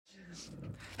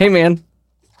Hey, man.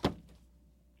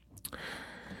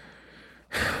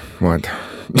 What?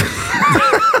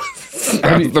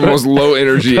 That's the most low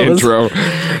energy intro.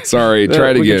 Sorry, try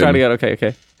it again. Try it again.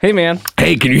 Okay. Hey, man.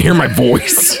 Hey, can you hear my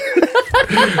voice?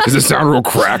 Does it sound real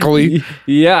crackly?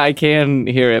 Yeah, I can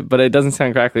hear it, but it doesn't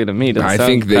sound crackly to me. I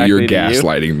think that you're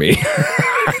gaslighting me.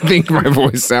 I think my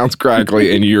voice sounds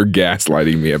crackly, and you're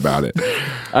gaslighting me about it.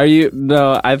 Are you?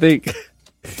 No, I think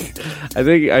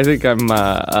I'm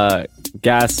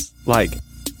gas like.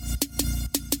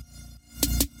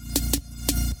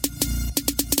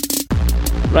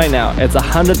 Right now, it's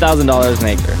 $100,000 an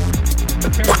acre.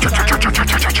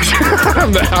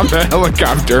 I'm the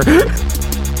helicopter.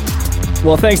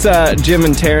 Well, thanks, Jim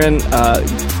and Taryn.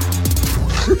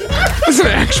 That's an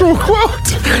actual quote.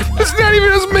 It's not even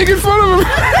us making fun of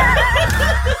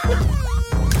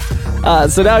him.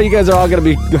 So now you guys are all going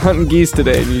to be hunting geese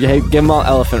today. You give them all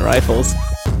elephant rifles.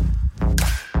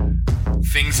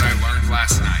 Things I learned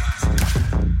last night.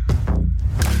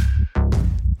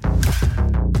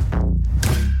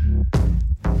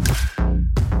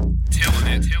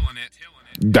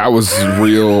 That was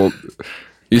real.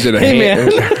 You said hey man.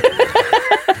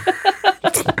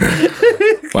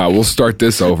 Wow, we'll start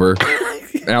this over.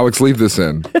 Alex, leave this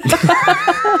in.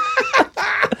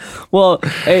 Well,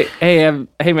 hey,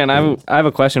 man, I have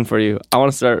a question for you. I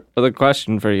want to start with a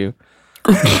question for you.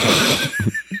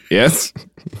 Yes?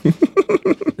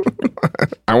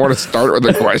 I want to start with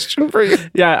a question for you.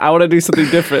 Yeah, I want to do something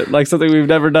different, like something we've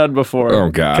never done before. Oh,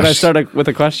 gosh. Can I start with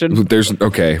a question?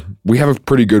 Okay. We have a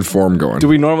pretty good form going. Do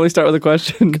we normally start with a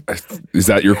question? Is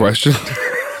that your question?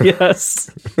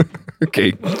 Yes.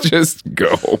 Okay, just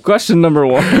go. Question number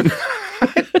 1.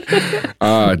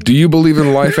 Do you believe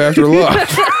in life after love?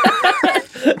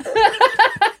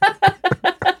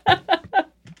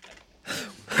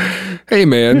 Hey,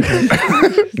 man.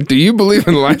 Do you believe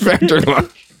in life after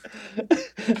love?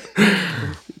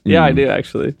 Yeah, I do,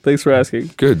 actually. Thanks for asking.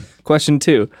 Good. Question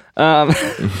 2.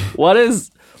 What's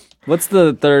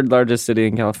the third largest city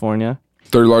in California?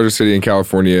 Third largest city in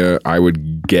California, I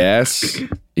would guess,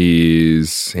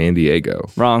 is San Diego.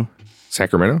 Wrong.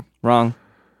 Sacramento? Wrong.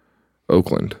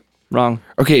 Oakland. Wrong.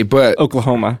 Okay, but...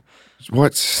 Oklahoma.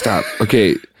 What? Stop.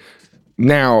 Okay.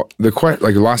 Now,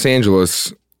 like Los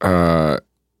Angeles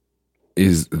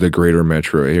is the greater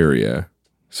metro area.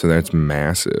 So that's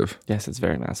massive. Yes, it's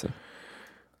very massive.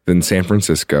 Then San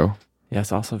Francisco.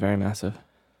 Yes, also very massive.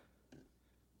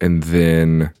 And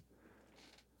then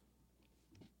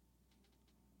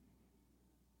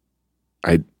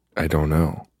I don't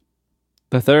know.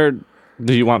 The third,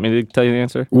 do you want me to tell you the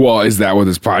answer? Well, is that what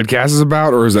this podcast is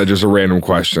about, or is that just a random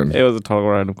question? It was a total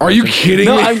random question. Are you kidding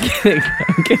me? No, I'm kidding.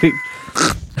 I'm kidding.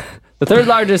 The third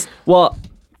largest, well,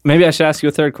 maybe I should ask you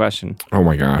a third question. Oh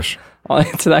my gosh. I'll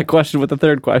answer that question with the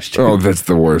third question. Oh, that's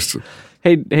the worst.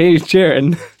 Hey,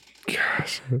 Sharon.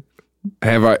 Gosh.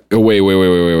 Have I... Oh, wait.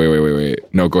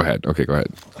 No, go ahead. Okay, go ahead.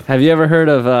 Have you ever heard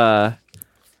of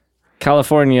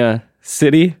California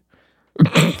City?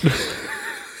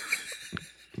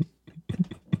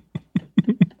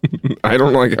 I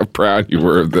don't like how proud you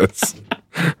were of this.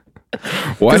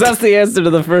 What? Because that's the answer to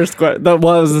the first question. What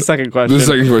was the second question? The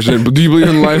second question. Do you believe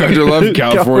in life after love?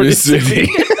 California City.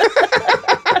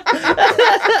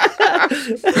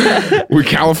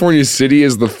 California City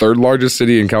is the third largest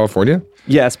city in California?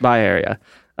 Yes, by area.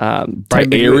 By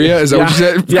area? Is that what you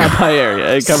said? Yeah, by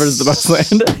area. It covers the most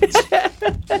land.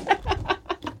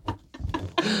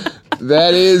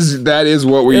 That is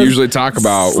what we usually talk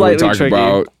about when we talk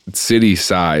about city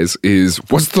size is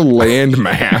what's the land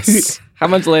mass? How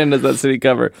much land does that city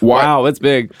cover? What? Wow, it's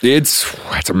big. It's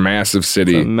a massive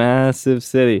city. It's a massive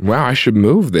city. Wow, I should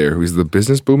move there. Is the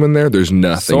business booming there? There's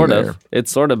nothing sort there. Of.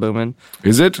 It's sort of booming.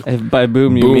 Is it? If by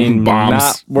boom you mean bombs,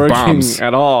 not working bombs.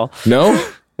 at all. No?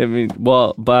 I mean,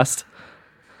 well, bust.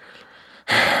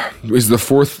 Is the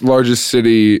fourth largest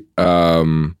city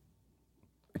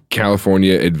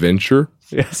California Adventure?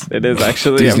 Yes, it is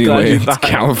actually. Disneyland,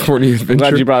 California Adventure. I'm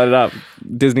glad you brought it up.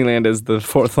 Disneyland is the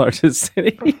fourth largest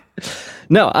city.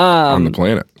 No, on the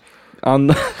planet. On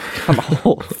the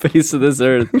whole face of this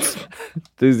earth.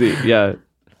 Yeah.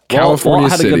 California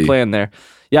Walt had City. a good plan there.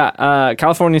 Yeah,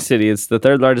 California City. It's the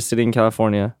third largest city in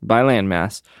California by land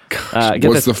mass.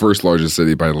 What's the first largest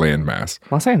city by land mass?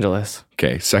 Los Angeles.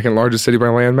 Okay, second largest city by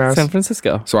land mass? San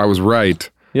Francisco. So I was right.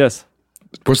 Yes.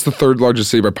 What's the third largest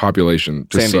city by population?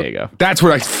 San Diego. That's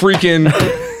what I freaking...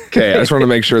 Okay, I just want to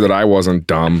make sure that I wasn't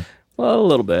dumb. Well, a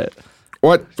little bit.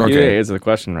 What? Okay. You didn't answer the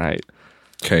question right.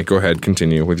 Okay, go ahead.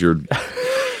 Continue with your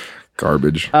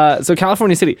garbage. So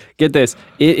California City, get this.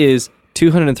 It is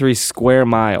 203 square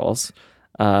miles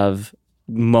of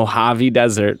Mojave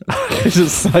Desert. I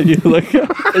just saw you look.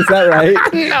 Is that right?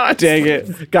 No, dang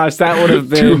it! Gosh, that would have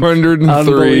been 203.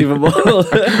 unbelievable.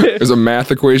 There's a math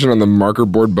equation on the marker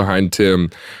board behind Tim.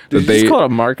 Did you just call it a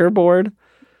marker board?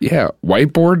 Yeah,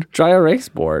 whiteboard, dry erase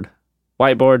board,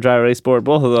 whiteboard, dry erase board.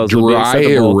 Both of those. Dry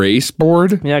erase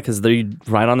board. Yeah, because they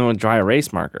write on them with dry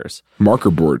erase markers.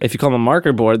 Marker board. If you call them a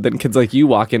marker board, then kids like you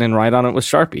walk in and write on it with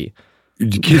Sharpie.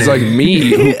 Kids like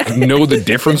me who know the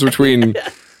difference between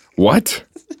what?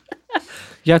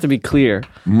 You have to be clear.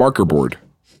 Marker board.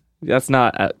 That's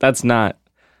not.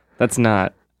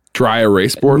 Dry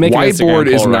erase board. Make Whiteboard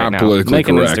is not politically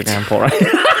correct. Make an Instagram poll right.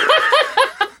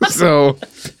 So,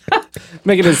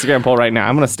 make an Instagram poll right now.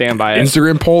 I'm gonna stand by it.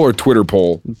 Instagram poll or Twitter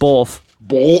poll? Both.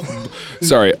 Both.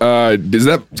 Sorry. Does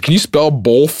that? Can you spell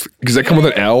both? Does that come with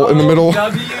an L in the middle?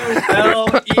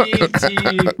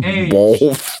 WLETH.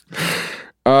 Both.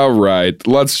 All right.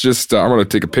 Let's just. I'm gonna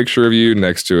take a picture of you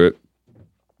next to it.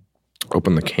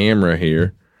 Open the camera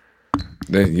here.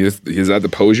 Is that the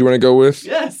pose you want to go with?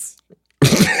 Yes.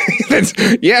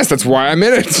 That's why I'm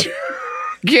in it.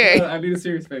 Okay. I need a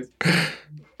serious face.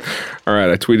 All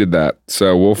right, I tweeted that,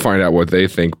 so we'll find out what they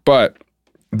think. But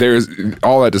there's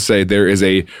all that to say, there is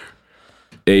a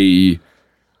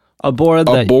board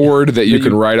that you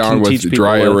can write on with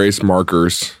dry erase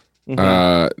markers.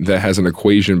 Mm-hmm. That has an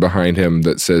equation behind him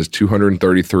that says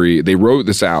 233. They wrote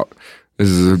this out. This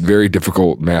is a very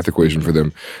difficult math equation for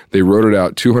them. They wrote it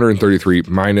out. 233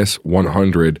 minus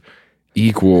 100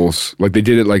 equals, like they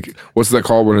did it like, what's that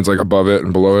called when it's like above it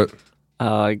and below it?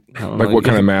 Like what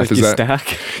kind of math is that?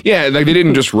 Stack? Yeah, like they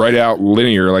didn't just write out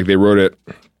linear, like they wrote it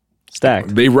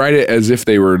stacked. They write it as if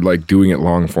they were like doing it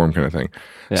long form kind of thing.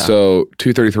 Yeah. So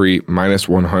 233 minus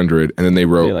 100, and then they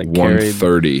wrote like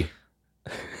 130.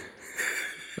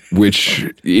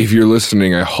 Which, if you're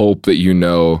listening, I hope that you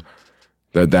know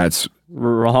that's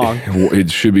wrong.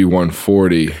 It should be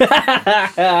 140.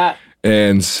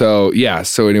 And so, yeah.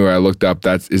 So anyway, I looked up.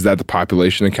 Is that the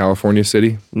population of California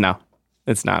City? No,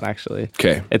 it's not actually.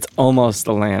 Okay. It's almost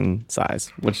the land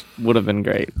size, which would have been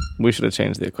great. We should have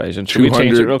changed the equation. Should we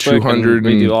change it real quick and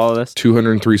redo all of this?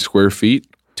 203 square feet.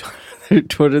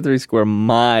 203 square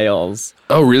miles.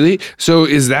 Oh, really? So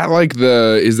is that like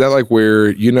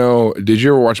where, did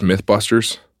you ever watch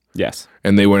Mythbusters? Yes.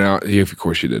 And they went out, yeah, of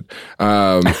course you did.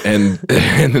 And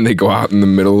and then they go out in the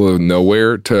middle of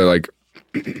nowhere to like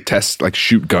test, like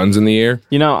shoot guns in the air.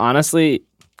 Honestly,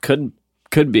 could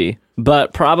be,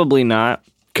 but probably not.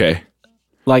 Okay.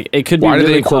 Like it could be. Why did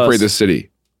really they incorporate close. the city?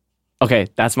 Okay,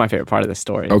 that's my favorite part of this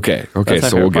story. Okay, so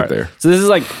we'll get there. So this is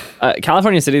like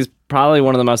California City is probably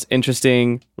one of the most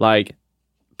interesting like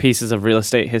pieces of real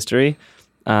estate history,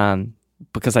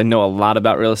 because I know a lot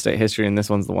about real estate history, and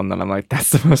this one's the one that I'm like, that's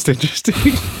the most interesting.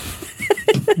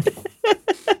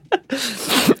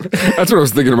 That's what I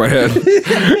was thinking in my head.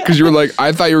 Because you were like,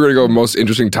 I thought you were going to go most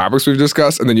interesting topics we've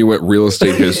discussed, and then you went real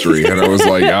estate history. And I was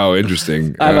like, oh,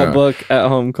 interesting. I have a book at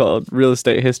home called Real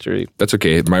Estate History. That's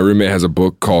okay. My roommate has a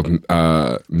book called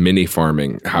Mini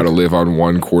Farming, How to Live on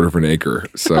 1/4 of an Acre.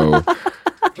 So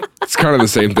it's kind of the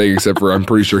same thing, except for I'm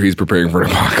pretty sure he's preparing for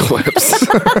an apocalypse.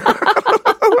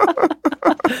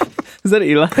 Is that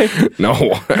Eli? No.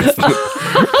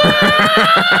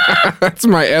 That's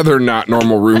my other not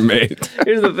normal roommate.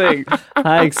 Here's the thing.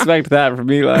 I expect that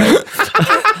from Eli.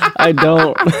 I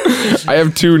don't. I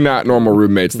have two not normal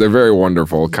roommates. They're very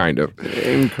wonderful, kind of.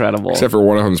 Incredible. Except for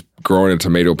one of them's growing a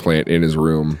tomato plant in his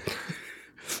room.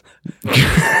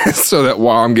 So that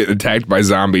while I'm getting attacked by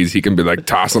zombies, he can be like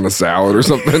tossing a salad or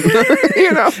something.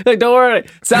 Like, don't worry.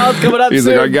 Salad's coming up He's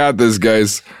soon. like, I got this,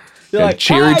 guys. You're like,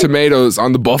 cherry tomatoes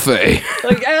on the buffet.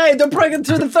 Like, hey, they're breaking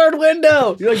through the third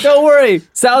window. You're like, don't worry.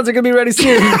 Salads are going to be ready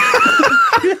soon.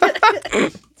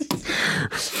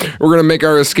 We're going to make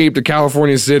our escape to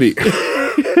California City.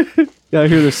 Yeah, I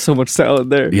hear there's so much salad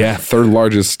there. Yeah, third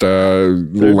largest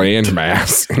land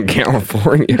mass in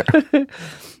California.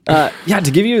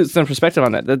 To give you some perspective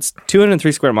on that, that's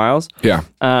 203 square miles. Yeah.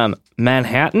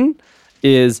 Manhattan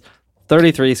is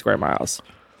 33 square miles.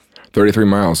 33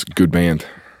 miles. Good band.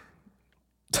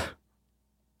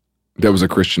 That was a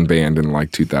Christian band in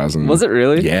like 2000. Was it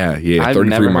really? Yeah. I've 33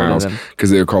 never miles. heard of them.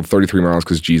 Because they were called 33 miles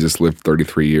because Jesus lived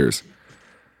 33 years.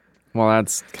 Well,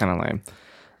 that's kind of lame.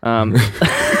 I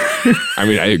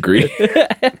mean, I agree.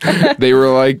 They were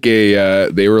like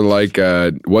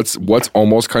what's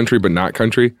almost country but not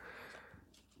country?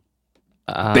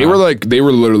 They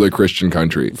were literally Christian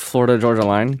country. Florida Georgia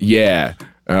line? Yeah.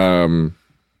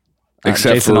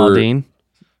 Except Jason for Aldean.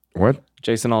 What?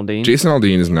 Jason Aldean. Jason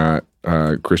Aldean is not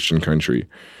Christian country.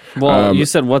 Well, you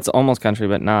said what's almost country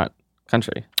but not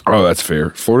country. Oh, that's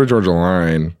fair. Florida Georgia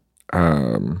line.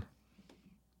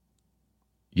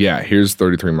 Yeah, here's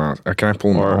 33 miles. Can I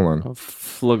pull them? Or Hold on.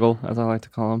 Flugel, as I like to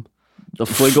call them. The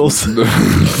Fliggles.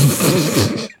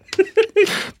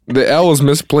 The L is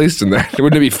misplaced in that.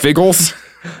 Wouldn't it be Figgles?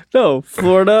 No,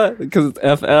 Florida, because it's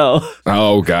FL.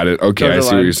 Oh, got it. Okay, I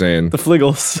see what you're saying. The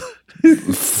Fliggles.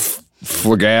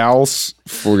 Flagals.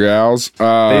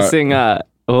 They sing,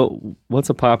 what's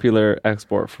a popular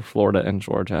export for Florida and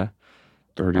Georgia?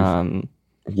 30.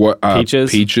 What?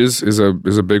 Peaches. Peaches is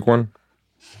a big one.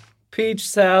 Peach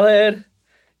salad.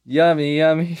 Yummy,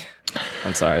 yummy.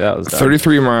 I'm sorry, that was dumb.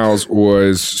 33 Miles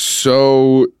was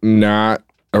so not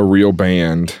a real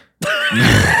band.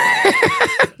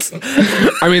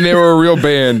 I mean, they were a real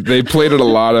band. They played at a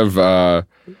lot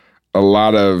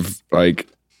of like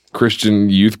Christian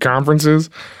youth conferences,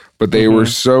 but they were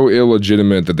so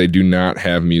illegitimate that they do not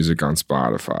have music on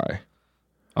Spotify.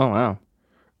 Oh wow.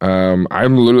 I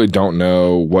literally don't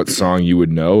know what song you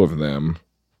would know of them.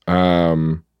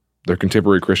 They're a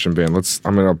contemporary Christian band.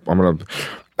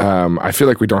 I feel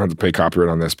like we don't have to pay copyright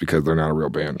on this because they're not a real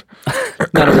band.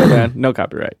 Not a real band. No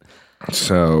copyright.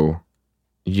 So,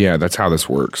 yeah, that's how this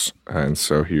works. And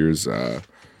so here's this.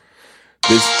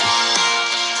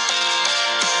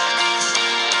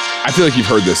 I feel like you've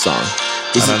heard this song.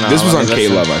 This was on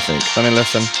K-Love, I think. Let me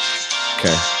listen.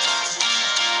 Okay.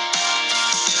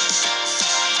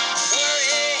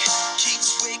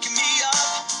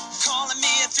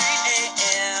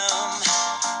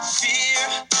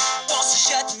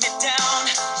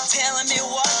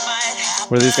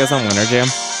 Were these guys on Winter Jam?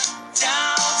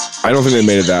 I don't think they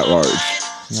made it that large.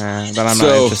 Nah, but I'm not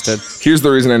interested. Here's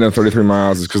the reason I know 33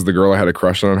 Miles is because the girl I had a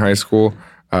crush on in high school,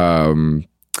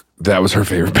 that was her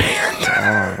favorite band.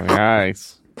 Oh,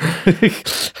 nice.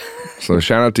 So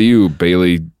shout out to you,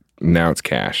 Bailey. Now it's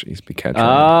Cash. He used to be Catch.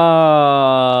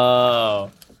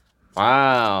 Oh,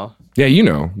 wow. Yeah, you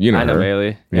know I know her.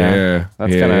 Bailey. Yeah,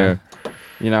 that's kind of.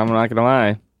 I'm not gonna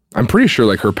lie. I'm pretty sure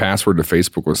like her password to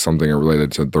Facebook was something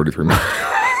related to 33 Miles.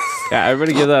 Yeah,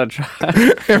 everybody give that a try.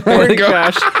 Everybody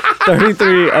Cash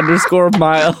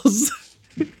 33_miles.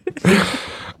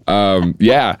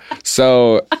 Yeah.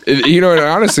 So, and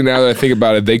honestly, now that I think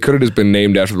about it, they could have just been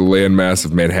named after the landmass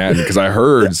of Manhattan because I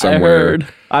heard somewhere.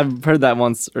 I've heard that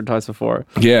once or twice before.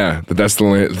 Yeah, that's the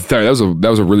land. Sorry, that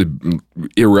was a really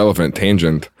irrelevant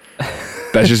tangent.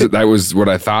 That was what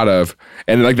I thought of,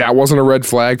 and like that wasn't a red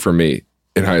flag for me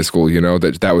in high school.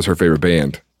 That was her favorite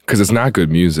band because it's not good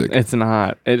music. It's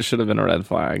not. It should have been a red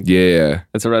flag. Yeah,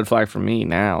 it's a red flag for me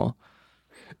now.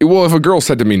 Well, if a girl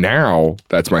said to me now,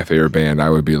 that's my favorite band, I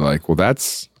would be like, well,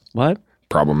 that's what?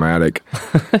 Problematic.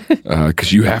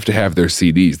 Because you have to have their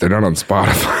CDs. They're not on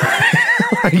Spotify.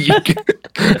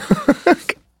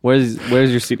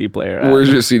 Where's your CD player at? Where's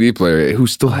your CD player? Who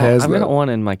still has that? I've got one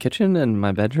in my kitchen and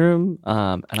my bedroom,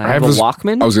 and I have a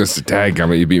Walkman. I was going to say,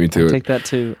 daggum it, you beat me to it. I take that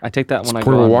too. I take that when I go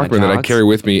portable on Walkman my that I carry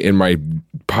with me in my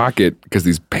pocket because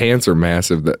these pants are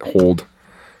massive that hold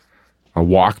a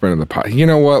Walkman in the pocket. You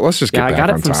know what? Let's just get back on topic. I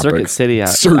got it from Circuit City. I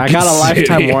got a City.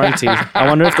 lifetime warranty. I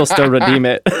wonder if they'll still redeem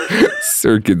it.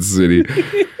 Circuit City.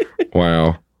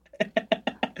 Wow.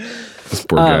 Those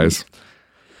poor guys.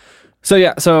 So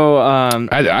yeah,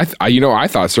 I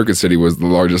thought Circuit City was the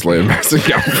largest landmass in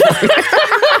California.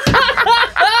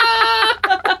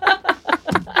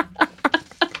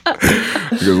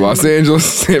 Because Los Angeles,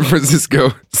 San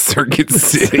Francisco, Circuit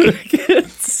City.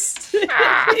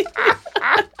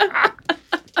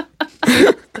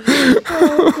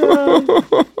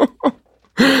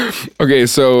 Okay,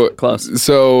 so close.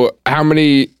 So how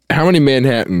many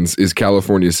Manhattans is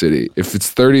California City? If it's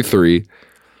 33.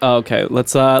 Okay,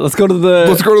 let's go to the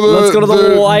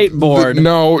whiteboard.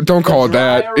 No, don't call it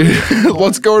that.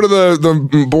 Let's go to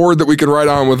the board that we can write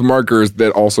on with markers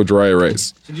that also dry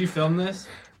erase. Did you film this?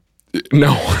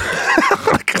 No. I'm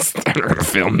not gonna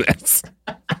film this.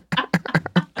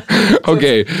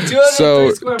 Okay,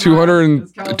 so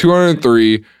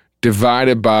 203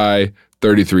 divided by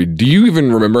 33. Do you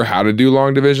even remember how to do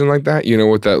long division like that? You know,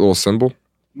 with that little symbol?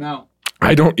 No.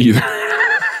 I don't either.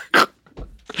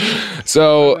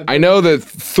 So I know that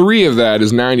 3 of that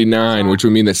is 99, which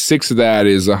would mean that 6 of that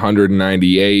is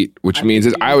 198, which means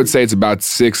I would say it's about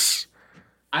 6.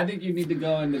 I think you need to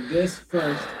go into this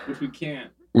first, which we can't.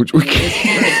 Which we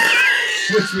can't.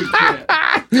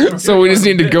 So we just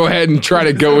need to go ahead and try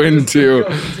to go into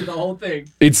the whole thing.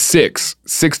 It's 6.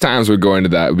 6 times would go into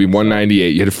that. It would be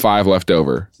 198. You had 5 left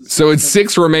over. So it's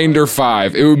 6 remainder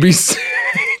 5. It would be 6.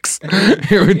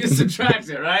 You subtract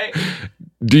it, right?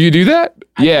 Do you do that?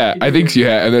 I think so.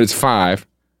 Yeah, and then it's 5.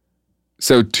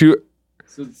 So 2.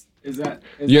 So is that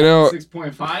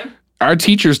 6.5? Our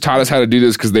teachers taught us how to do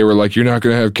this because they were like, "You're not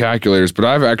going to have calculators," but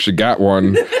I've actually got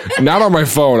one. Not on my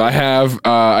phone. I have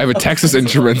a Texas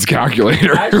Instruments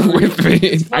calculator with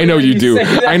me. I know you do.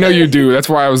 I know you do. That's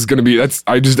why I was going to be.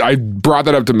 I brought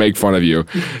that up to make fun of you.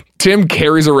 Tim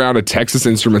carries around a Texas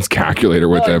Instruments calculator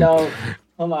with him. No.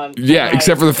 Hold on. Yeah,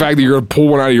 except for the fact that you're going to pull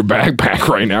one out of your backpack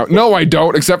right now. No, I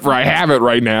don't. Except for I have it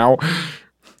right now.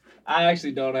 I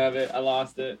actually don't have it. I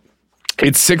lost it.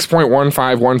 It's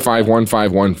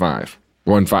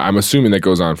 6.15151515. I'm assuming that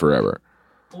goes on forever.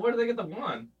 Well, where do they get the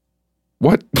one?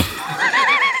 What?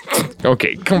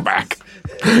 Okay, come back.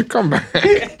 Come back. We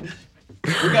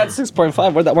got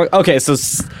 6.5. Where'd that work? Okay, so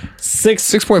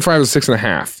 6.5 is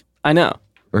 6.5. I know.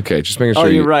 Okay, just making sure. Oh,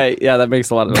 you're right. Yeah, that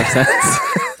makes a lot of sense.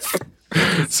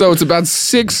 So it's about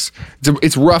 6.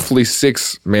 It's roughly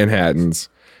 6 Manhattans.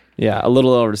 Yeah, a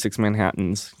little over 6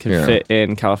 Manhattans can fit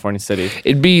in California City.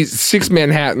 It'd be 6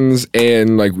 Manhattans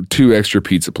and like 2 extra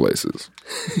pizza places.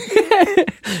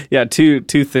 Yeah, two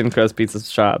thin crust pizza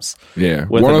shops. Yeah,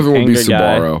 one of them would be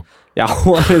Sbarro. Yeah,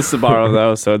 one is Sbarro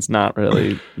though, so it's not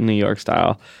really New York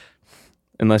style,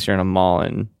 unless you're in a mall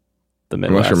in the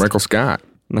Midwest. Unless you're Michael Scott.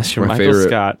 Unless you're Michael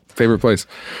Scott. Favorite place.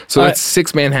 So that's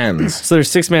 6 Manhattans. So there's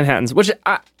 6 Manhattans, which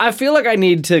I feel like I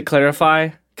need to clarify.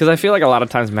 Because I feel like a lot of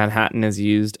times Manhattan is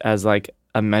used as like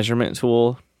a measurement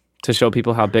tool to show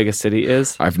people how big a city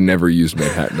is. I've never used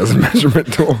Manhattan as a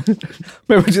measurement tool.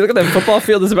 Remember, would you look at that football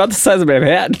field? It's about the size of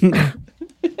Manhattan.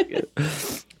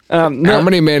 How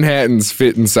many Manhattans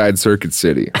fit inside Circuit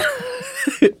City?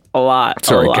 A lot.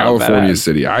 Sorry, California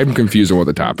City. I'm confused on what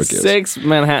the topic is. 6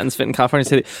 Manhattans fit in California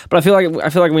City. But I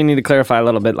feel like we need to clarify a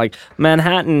little bit. Like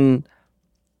Manhattan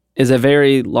is a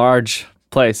very large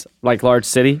place, like large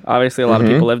city. Obviously, a lot of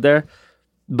people live there,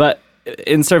 but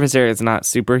in surface area, it's not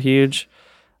super huge.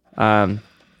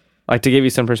 Like to give you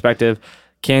some perspective,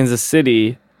 Kansas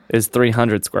City is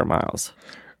 300 square miles.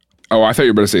 Oh, I thought you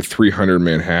were about to say 300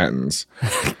 Manhattans.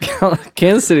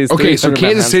 Kansas City is okay. So Kansas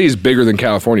Manhattans. City is bigger than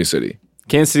California City.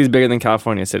 Kansas City is bigger than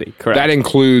California City. Correct. That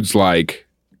includes like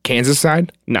Kansas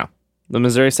side. No, the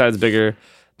Missouri side is bigger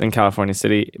than California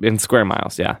City in square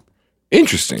miles. Yeah.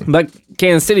 Interesting. But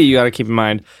Kansas City, you got to keep in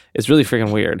mind, it's really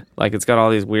freaking weird. Like, it's got all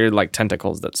these weird, like,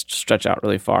 tentacles that stretch out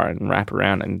really far and wrap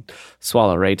around and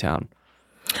swallow Raytown.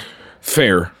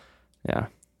 Fair. Yeah.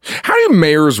 How do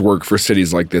mayors work for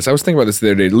cities like this? I was thinking about this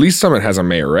the other day. Lee's Summit has a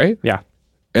mayor, right? Yeah.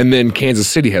 And then Kansas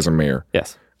City has a mayor.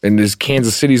 Yes. And is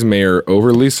Kansas City's mayor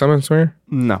over Lee's Summit's mayor?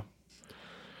 No.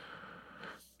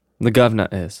 The governor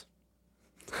is.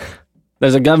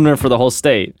 There's a governor for the whole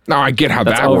state. No, I get how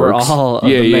That's that over works. all of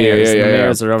the mayors. Yeah, the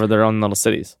mayors are over their own little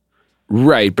cities.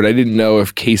 Right, but I didn't know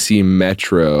if KC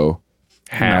Metro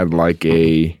had like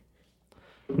a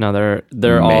No, they're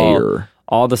mayor.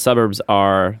 all the suburbs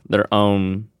are their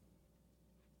own.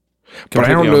 But I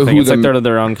don't completely know own thing. who It's like they're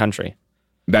their own country.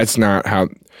 That's not how.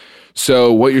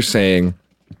 So what you're saying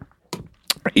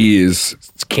is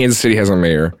Kansas City has a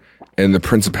mayor, and the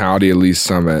Principality of Lee's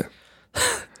Summit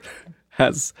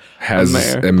has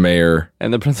a mayor.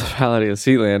 And the Principality of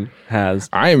Sealand has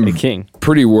I'm a king.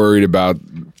 Pretty worried about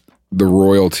the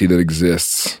royalty that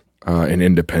exists in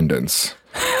Independence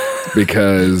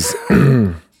because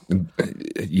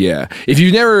yeah, if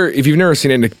you've never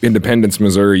seen Independence,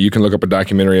 Missouri, you can look up a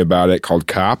documentary about it called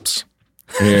Cops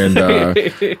and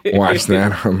watch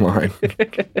that online.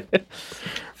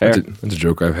 Fair. That's a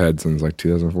joke I've had since like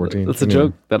 2014. That's a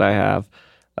joke that I have.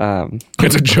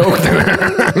 It's a joke.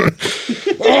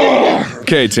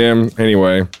 Okay, Tim.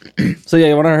 Anyway. So yeah,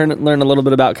 you want to learn a little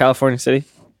bit about California City?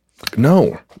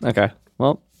 No. Okay.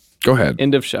 Well, go ahead.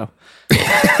 End of show.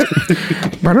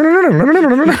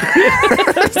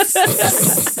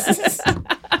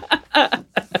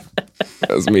 That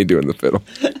was me doing the fiddle.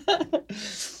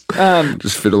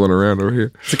 Just fiddling around over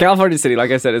here. So California City,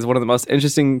 like I said, is one of the most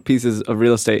interesting pieces of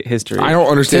real estate history. I don't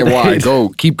understand why.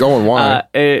 Keep going. Why?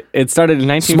 It started in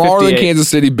 1958. Smaller than Kansas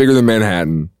City, bigger than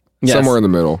Manhattan. Yes. Somewhere in the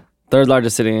middle. Third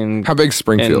largest city in... How big's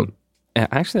Springfield?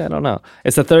 Actually, I don't know.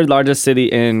 It's the third largest city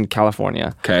in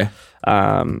California. Okay.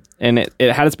 And it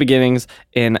had its beginnings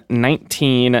in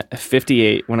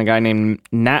 1958 when a guy named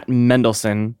Nat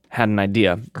Mendelsohn had an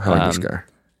idea. I like this guy.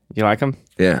 You like him?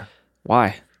 Yeah.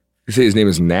 Why? You say his name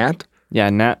is Nat? Yeah,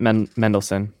 Nat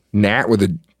Mendelsohn. Nat with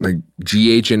a like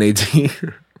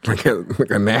GHNAT? like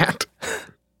a gnat?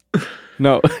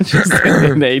 No, just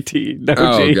an AT. No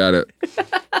oh, G. got it.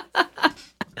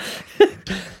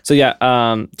 So yeah,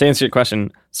 to answer your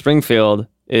question, Springfield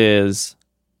is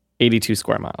 82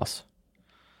 square miles.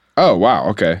 Oh, wow.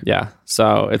 Okay. Yeah.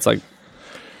 So it's like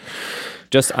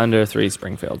just under 3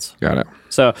 Springfields. Got it.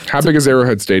 So how big is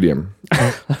Arrowhead Stadium?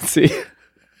 let's see.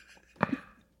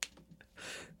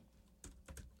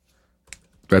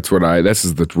 This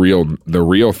is the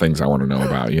real things I want to know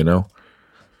about, you know?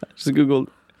 Just Googled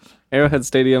Arrowhead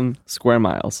Stadium square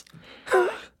miles.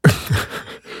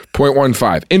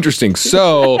 0.15. Interesting.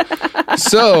 So if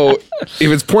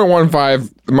it's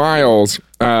 0.15 miles,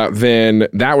 then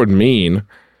that would mean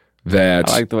that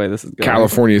I like the way this is going.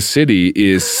 California City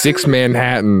is 6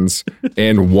 Manhattans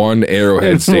and 1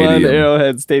 Arrowhead It's Stadium. 1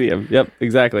 Arrowhead Stadium. Yep,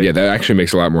 exactly. Yeah, that actually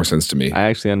makes a lot more sense to me. I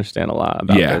actually understand a lot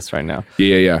about this right now.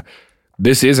 Yeah.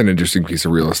 This is an interesting piece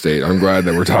of real estate. I'm glad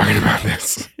that we're talking about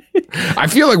this. I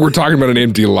feel like we're talking about an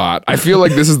empty lot. I feel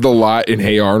like this is the lot in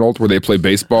Hey Arnold where they play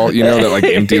baseball, you know, that like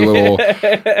empty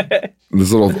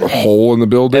this little hole in the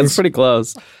building. It's pretty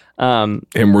close. And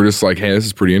we're just like, hey, this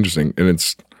is pretty interesting. And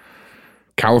it's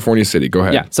California City. Go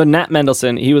ahead. Yeah. So Nat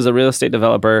Mendelsohn, he was a real estate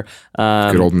developer.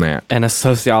 Good old Nat. And a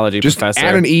sociology just professor.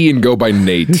 Add an E and go by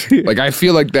Nate. Like I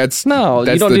feel like that's you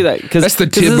don't do that. That's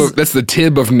the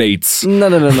tib of Nate's. No.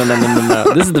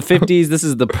 This is the 50s. This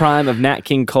is the prime of Nat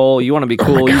King Cole. You want to be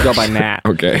cool, you go by Nat.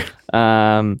 Okay.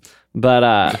 Yeah,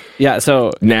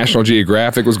 so National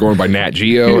Geographic was going by Nat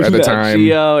Geo at the time.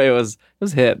 Geo, it was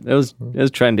hip. It was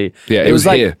trendy. Yeah, it was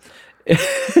like hip.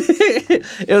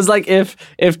 It was like if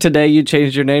today you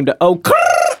changed your name to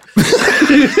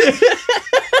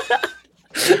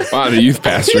Wow, the youth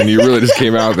pastor, and you really just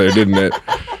came out there, didn't it?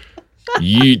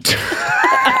 Yeet.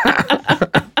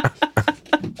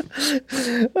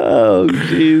 Oh,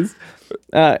 jeez.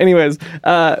 Anyways,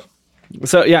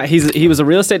 so yeah, he was a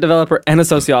real estate developer and a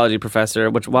sociology professor,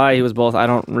 which why he was both, I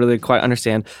don't really quite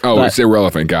understand. Oh, it's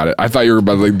irrelevant. Got it. I thought you were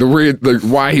about like the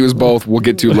why he was both. We'll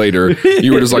get to later.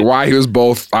 You were just like why he was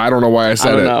both. I don't know why I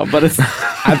said it. I don't know, but I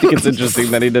think it's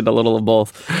interesting that he did a little of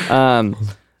both.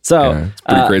 So it's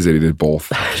pretty crazy that he did both.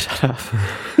 Shut up.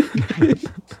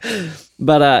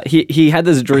 But he had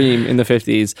this dream in the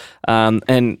 50s,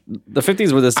 and the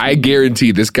 50s were this. I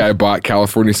guarantee this guy bought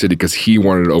California City because he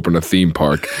wanted to open a theme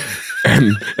park.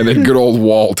 And then good old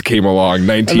Walt came along,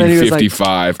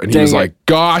 1955, and he was like,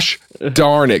 "Gosh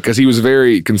darn it," because he was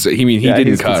very. He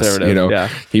didn't cuss, you know. Yeah.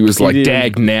 He was like,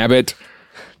 "Dag nabbit."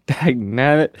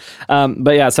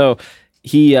 But yeah, so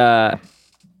he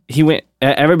went.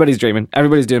 Everybody's dreaming.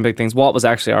 Everybody's doing big things. Walt was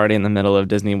actually already in the middle of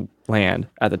Disneyland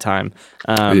at the time.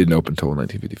 It didn't open until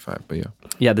 1955, but yeah.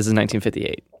 Yeah, this is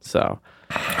 1958. So.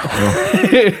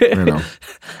 I know.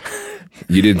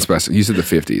 You didn't specify. You said the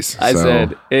 50s. I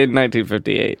said in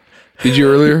 1958. Did you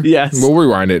earlier? Yes. We'll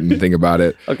rewind it and think about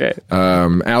it. Okay.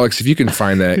 Alex, if you can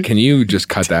find that, can you just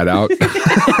cut that out?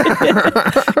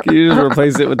 Can you just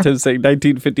replace it with Tim saying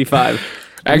 1955?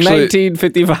 Actually,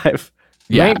 1955.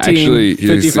 Yeah, actually,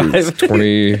 it's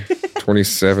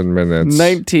 27 minutes.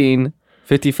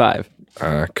 1955.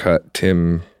 Cut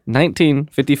Tim.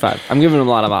 1955. I'm giving him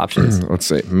a lot of options. Let's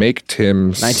say, make Tim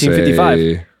 1955.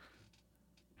 say...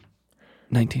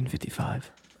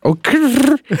 1955. Oh,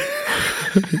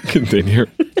 continue.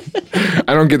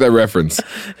 I don't get that reference.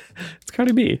 It's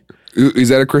Cardi B. Is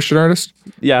that a Christian artist?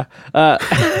 Yeah.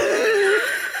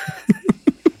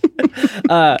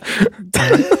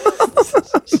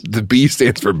 The B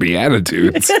stands for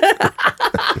Beatitudes.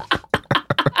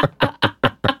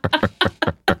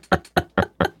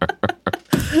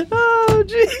 Oh,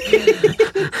 gee.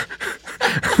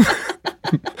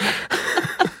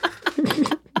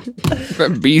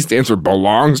 That B stands for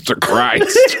belongs to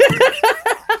Christ.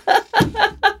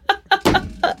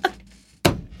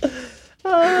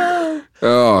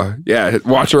 Oh, yeah.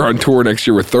 Watch her on tour next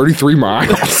year with 33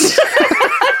 miles.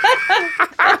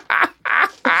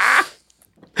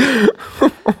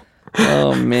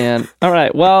 Oh, man. All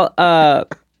right. Well,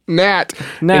 Nat.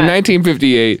 In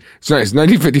 1958, sorry, it's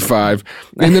 1955.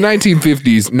 In the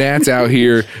 1950s, Nat's out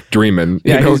here dreaming.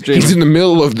 Yeah, he's dreaming. He's in the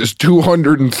middle of this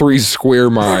 203 square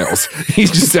miles.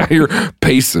 He's just out here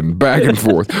pacing back and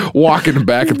forth, walking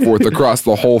back and forth across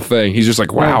the whole thing. He's just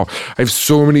like, wow, I have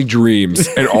so many dreams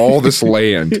and all this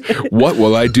land. What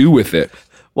will I do with it?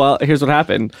 Well, here's what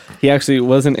happened. He actually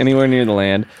wasn't anywhere near the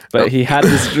land, but he had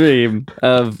this dream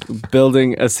of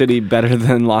building a city better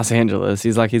than Los Angeles.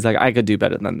 He's like, I could do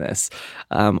better than this.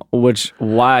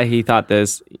 Why he thought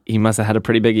this, he must have had a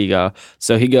pretty big ego.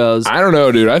 So he goes, I don't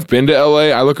know, dude. I've been to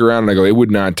LA. I look around and I go, it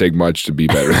would not take much to be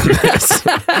better than this.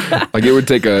 Like it would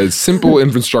take a simple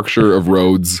infrastructure of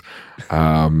roads.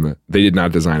 They did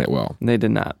not design it well. They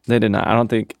did not. I don't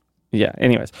think. Yeah.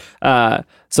 Anyways,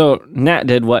 so Nat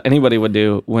did what anybody would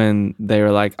do when they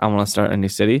were like, I want to start a new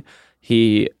city.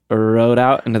 He rode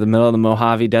out into the middle of the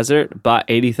Mojave Desert, bought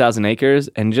 80,000 acres,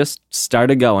 and just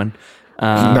started going.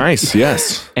 Nice.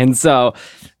 Yes. And so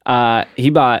he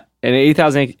bought an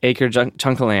 80,000 acre chunk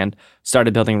of land,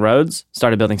 started building roads,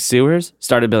 started building sewers,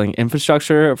 started building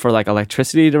infrastructure for like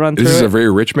electricity to run through This is it. a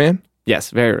very rich man?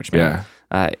 Yes, very rich man.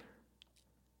 Yeah.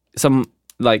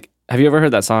 Have you ever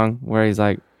heard that song where he's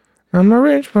like, I'm a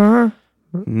rich man.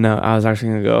 no, I was actually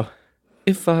gonna go,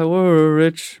 if I were a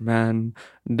rich man,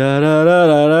 da da da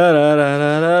da da da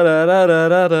da da da da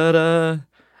da da da,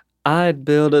 I'd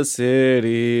build a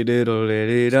city, diddle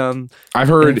diddy dum. I've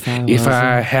heard if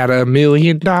I had $1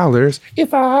 million,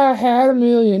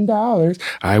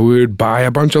 I would buy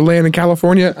a bunch of land in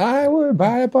California.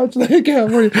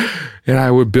 And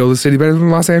I would build a city better than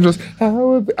Los Angeles. I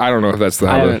don't know if that's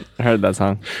I haven't heard that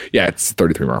song. Yeah, it's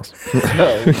 33 miles.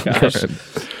 Oh gosh.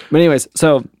 But anyways,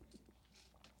 so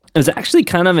it was actually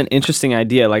kind of an interesting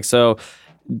idea. Like, so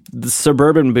the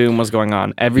suburban boom was going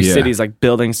on. Every city's like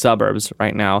building suburbs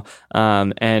right now.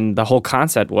 And the whole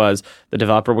concept was the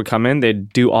developer would come in, they'd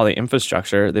do all the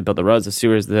infrastructure, they build the roads, the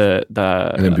sewers, the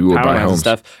and then people would buy homes and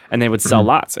stuff, and they would sell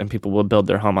lots, and people would build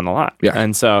their home on the lot. Yeah.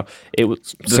 And so it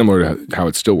was similar to how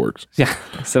it still works. yeah,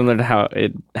 similar to how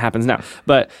it happens now.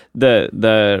 But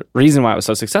the reason why it was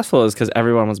so successful is because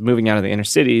everyone was moving out of the inner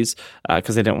cities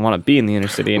because they didn't want to be in the inner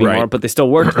city anymore, Right. but they still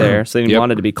worked there, so they Yep.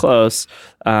 wanted to be close.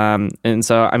 And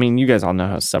so, I mean, you guys all know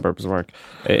how suburbs work.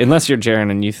 Unless you're Jaron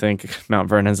and you think Mount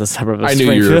Vernon is a suburb of I knew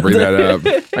Springfield. you were going to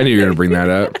bring that up. I knew you were going to bring that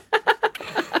up.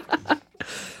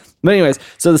 But anyways,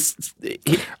 so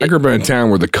I grew up in a town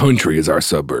where the country is our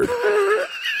suburb.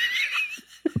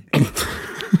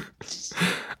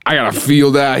 I got a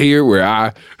field out here where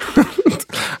I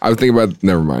was thinking about,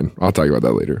 never mind. I'll talk about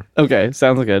that later. okay,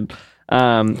 sounds good.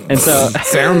 And so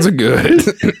Sounds a good.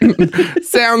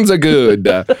 Sounds a good.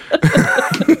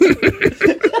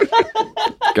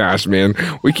 Gosh, man,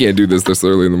 we can't do this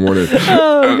early in the morning.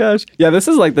 oh gosh, yeah, this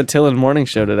is like the Tillin Morning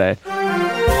Show today.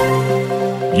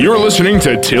 You're listening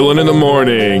to Tillin in the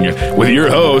Morning with your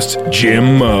host,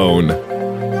 Jim Moan.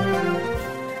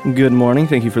 Good morning.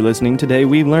 Thank you for listening. Today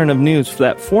we learn of news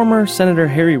that former Senator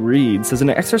Harry Reid says an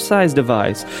exercise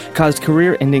device caused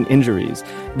career-ending injuries.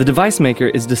 The device maker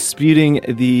is disputing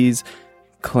these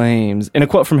claims. In a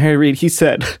quote from Harry Reid, he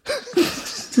said,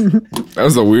 That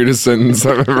was the weirdest sentence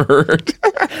I've ever heard.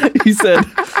 he said,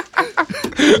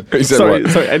 He said sorry,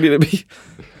 what? I need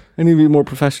to be more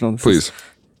professional. Please.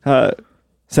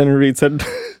 Senator Reid said,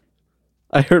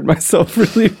 I hurt myself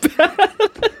really bad.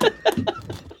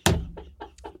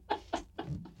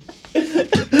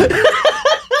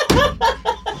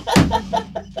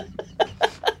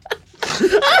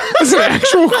 That's an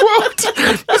actual quote.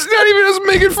 That's not even us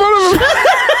making fun of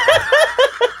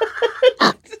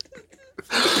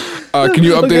him. Can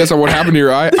you update us on what happened to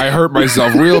your eye? I hurt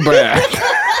myself real bad.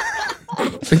 I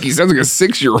think he sounds like a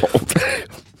 6-year-old.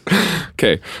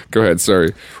 Okay, go ahead.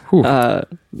 Sorry. Whew.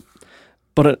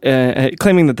 But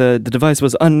claiming that the device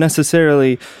was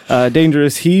unnecessarily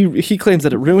dangerous, he claims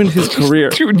that it ruined his career.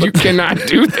 Dude, you cannot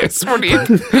do this. What are you?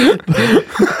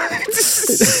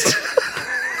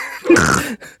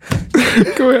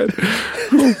 Go ahead.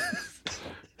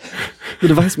 The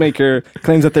device maker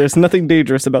claims that there's nothing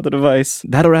dangerous about the device.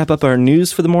 That'll wrap up our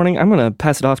news for the morning. I'm going to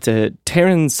pass it off to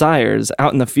Taryn Sires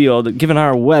out in the field, giving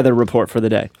our weather report for the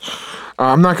day.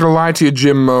 I'm not gonna lie to you,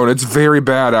 Jim Moan. It's very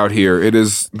bad out here.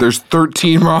 There's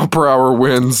 13-mile-per-hour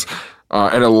winds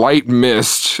and a light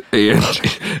mist. And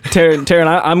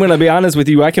Taryn, I'm going to be honest with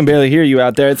you. I can barely hear you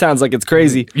out there. It sounds like it's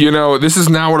crazy. you know, this is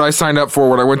not what I signed up for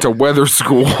when I went to weather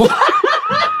school.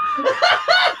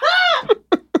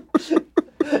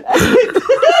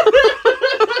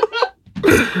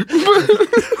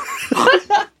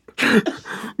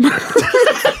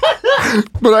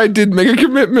 But I did make a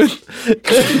commitment.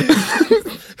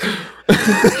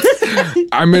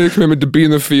 I made a commitment to be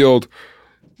in the field,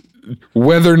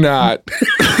 whether or not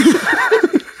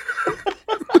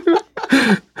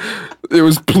it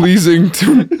was pleasing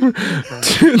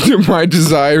to my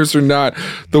desires or not.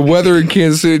 The weather in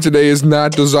Kansas City today is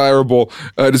not desirable.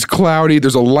 It is cloudy.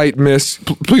 There's a light mist.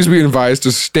 Please be advised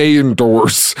to stay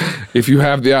indoors if you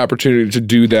have the opportunity to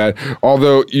do that.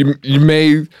 Although you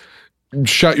may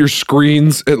shut your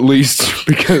screens at least,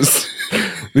 because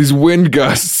these wind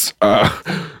gusts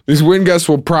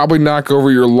will probably knock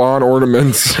over your lawn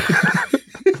ornaments.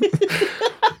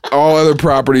 All other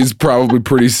properties probably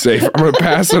pretty safe. I'm going to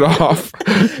pass it off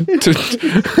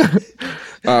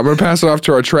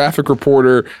to our traffic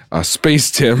reporter,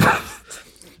 Space Tim.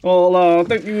 Well,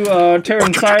 thank you,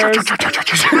 Taryn Sires.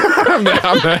 I'm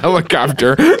the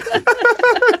helicopter.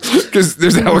 Because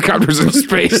there's helicopters in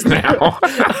space now.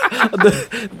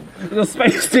 The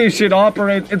space station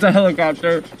operates. It's a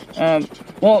helicopter.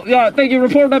 Well, yeah, thank you.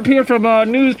 Reporting up here from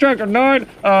News Tracker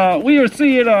 9. We are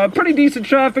seeing pretty decent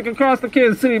traffic across the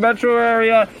Kansas City metro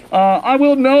area. I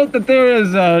will note that there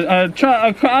is a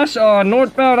crash on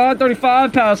northbound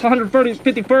I-35 past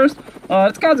 151st.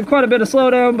 It's causing quite a bit of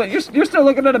slowdown, but you're still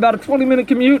looking at about a 20-minute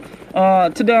commute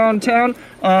to downtown.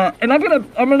 And I'm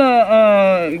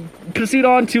gonna proceed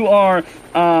on to our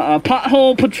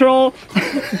pothole patrol.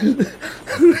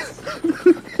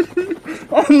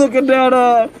 I'm looking down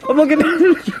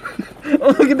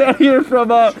here from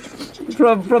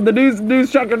the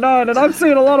news tracker 9, and I'm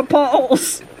seeing a lot of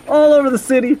potholes all over the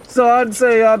city. So I'd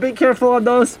say be careful on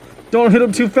those. Don't hit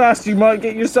them too fast; you might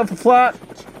get yourself a flat.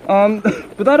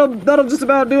 But that'll just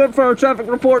about do it for our traffic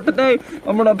report today.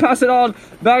 I'm gonna pass it on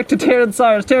back to Taryn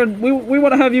Sires. Taryn, we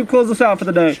want to have you close us out for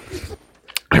the day.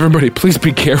 Everybody, please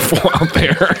be careful out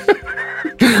there.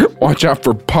 Watch out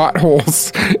for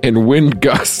potholes and wind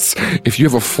gusts. If you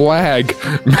have a flag,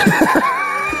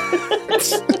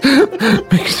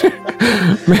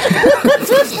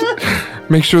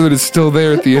 make sure that it's still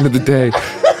there at the end of the day.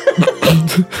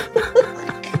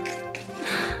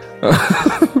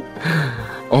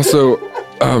 Also,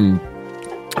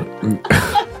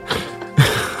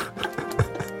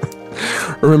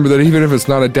 remember that even if it's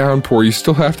not a downpour, you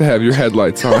still have to have your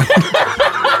headlights on.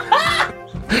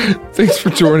 Thanks for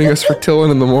joining us for Tillin'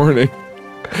 in the Morning.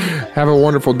 Have a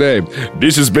wonderful day.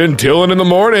 This has been Tillin' in the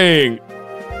Morning.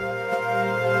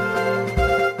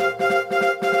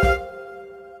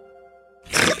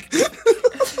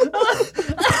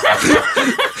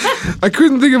 I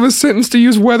couldn't think of a sentence to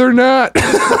use whether or not.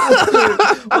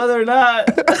 Whether or not.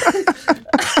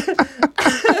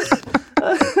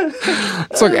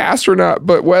 It's like astronaut,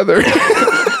 but weather.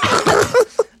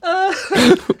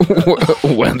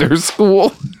 Weather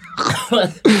school.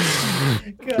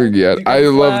 Yeah, I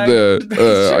love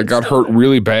the. I got hurt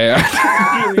really bad.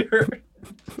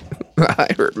 I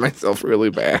hurt myself really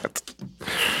bad.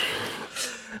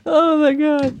 Oh my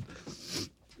god,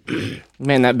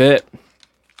 man, that bit.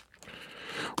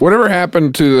 Whatever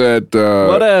happened to that?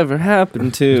 Whatever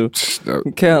happened to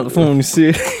California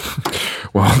City?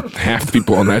 Well, half the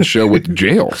people on that show went to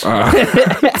jail.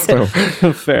 So,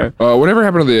 fair. Whatever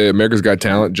happened to the America's Got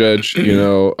Talent judge? You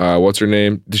know, what's her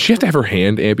name? Did she have to have her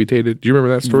hand amputated? Do you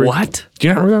remember that story? What? Do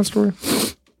you not remember that story?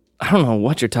 I don't know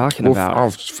what you're talking about. I'll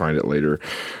just find it later.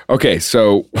 Okay,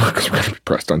 so because we're gonna be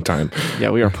pressed on time. Yeah,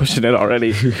 we are pushing it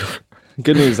already.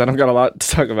 Good news. I don't got a lot to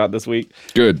talk about this week.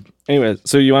 Good. Anyway,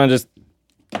 so you want to just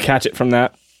catch it from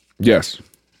that? Yes.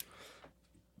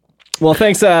 Well,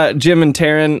 thanks, Jim and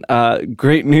Taryn.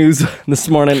 Great news this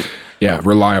morning. Yeah,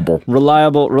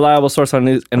 reliable source on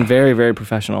news, and very, very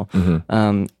professional.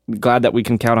 Mm-hmm. Glad that we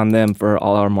can count on them for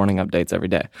all our morning updates every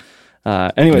day.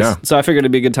 So I figured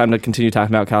it'd be a good time to continue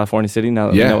talking about California City now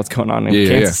that we know what's going on in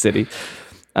Kansas City.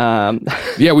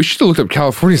 Yeah, we should have looked up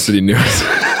California City news.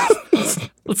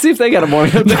 Let's see if they got a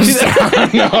morning update.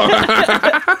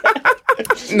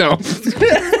 No.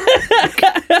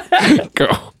 Go.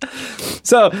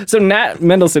 So Nat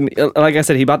Mendelsohn, like I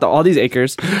said, he bought all these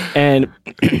acres and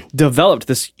developed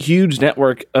this huge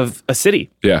network of a city.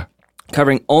 Yeah.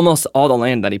 Covering almost all the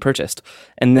land that he purchased.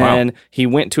 And then he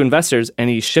went to investors and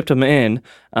he shipped them in.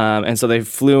 And so they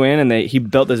flew in and he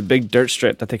built this big dirt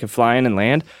strip that they could fly in and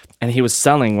land. And he was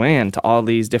selling land to all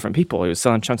these different people. He was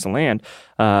selling chunks of land,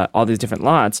 all these different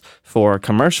lots for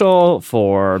commercial,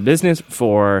 for business,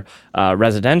 for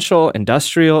residential,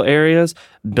 industrial areas,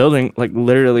 building like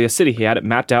literally a city. He had it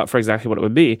mapped out for exactly what it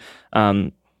would be.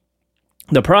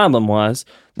 The problem was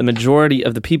the majority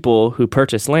of the people who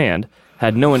purchased land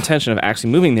had no intention of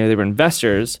actually moving there. They were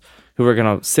investors who were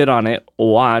going to sit on it,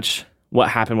 watch what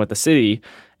happened with the city,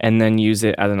 and then use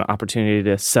it as an opportunity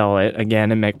to sell it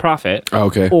again and make profit.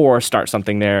 Okay. Or start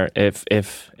something there if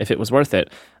it was worth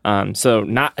it. So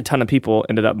not a ton of people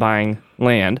ended up buying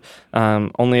land.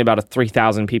 Only about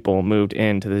 3,000 people moved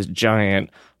into this giant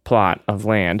plot of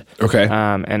land. Okay.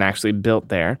 And actually built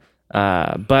there.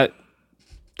 But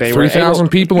they 3,000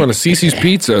 people and a Cece's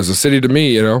Pizza is a city to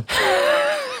me, you know.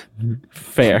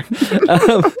 Fair.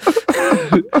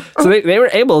 So they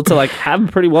were able to like have a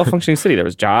pretty well-functioning city. There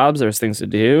was jobs, there was things to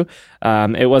do.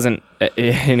 It wasn't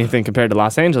anything compared to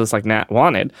Los Angeles like Nat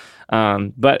wanted,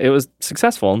 but it was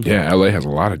successful. Yeah, LA has a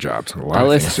lot of jobs and a lot of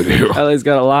things to do. LA's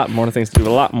got a lot more things to do, a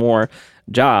lot more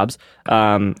jobs.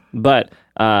 And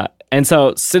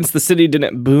so since the city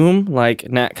didn't boom like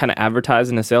Nat kind of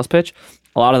advertised in the sales pitch,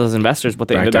 a lot of those investors, what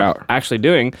they ended up actually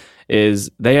doing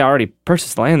is they already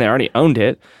purchased the land, they already owned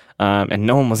it. And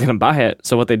no one was going to buy it.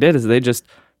 So what they did is they just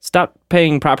stopped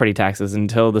paying property taxes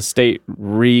until the state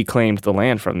reclaimed the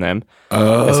land from them.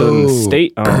 Oh. And so then the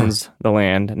state owns the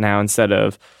land now instead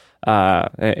of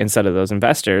those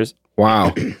investors.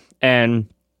 Wow. And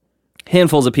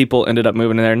handfuls of people ended up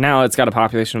moving in there. Now it's got a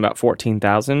population of about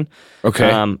 14,000.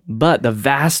 Okay. But the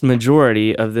vast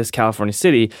majority of this California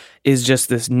city is just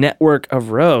this network of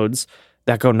roads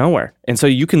that go nowhere. And so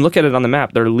you can look at it on the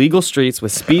map. They're legal streets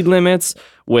with speed limits,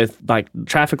 with like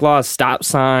traffic laws, stop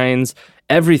signs,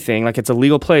 everything. Like it's a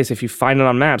legal place. If you find it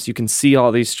on maps, you can see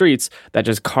all these streets that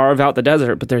just carve out the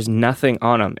desert, but there's nothing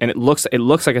on them. And it looks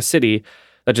like a city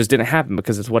that just didn't happen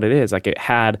because it's what it is. Like it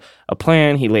had a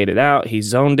plan, he laid it out, he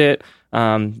zoned it,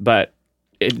 but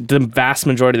the vast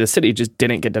majority of the city just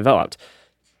didn't get developed.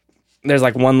 There's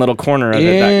like one little corner of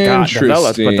it that got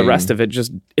developed, but the rest of it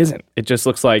just isn't. It just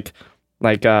looks like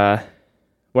what are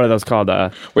those called?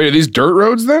 Wait, are these dirt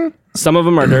roads then? Some of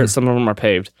them are dirt, some of them are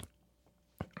paved.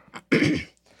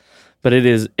 But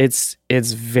it's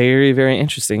very, very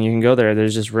interesting. You can go there.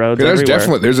 There's just roads everywhere.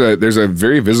 Definitely there's a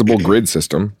very visible grid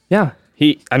system. Yeah.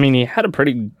 He had a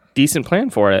pretty decent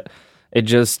plan for it. It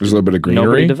just there's a little bit of greenery.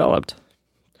 Nobody developed.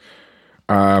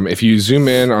 If you zoom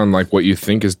in on like what you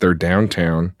think is their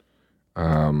downtown,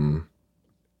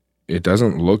 it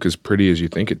doesn't look as pretty as you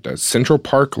think it does. Central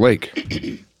Park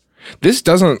Lake. This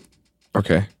doesn't.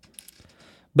 Okay.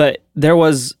 But there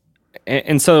was,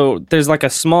 and so there's like a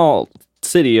small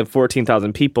city of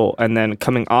 14,000 people, and then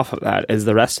coming off of that is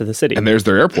the rest of the city. And there's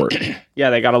their airport.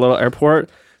 Yeah, they got a little airport.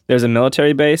 There's a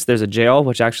military base. There's a jail,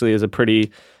 which actually is a pretty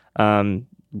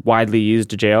widely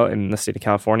used jail in the state of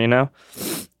California now.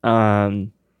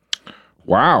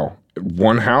 Wow.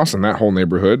 One house in that whole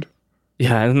neighborhood.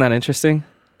 Yeah, isn't that interesting?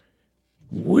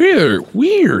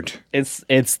 Weird.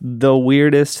 It's the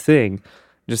weirdest thing.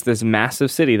 Just this massive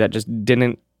city that just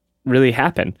didn't really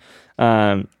happen.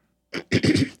 And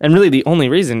really the only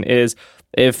reason is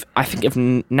if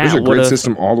Nat There's a grid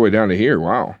system all the way down to here.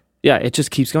 Wow. Yeah, it just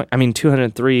keeps going. I mean,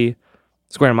 203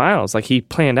 square miles. Like he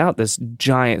planned out this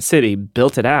giant city,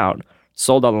 built it out,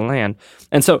 sold all the land.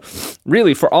 And so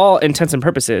really for all intents and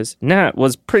purposes, Nat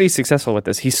was pretty successful with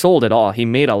this. He sold it all. He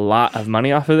made a lot of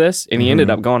money off of this, and he ended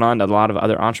up going on to a lot of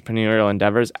other entrepreneurial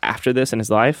endeavors after this in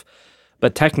his life.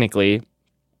 But technically,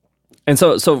 and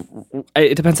so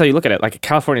it depends how you look at it. Like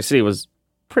California City was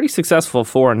pretty successful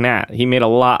for Nat. He made a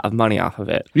lot of money off of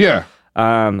it. Yeah.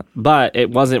 But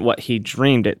it wasn't what he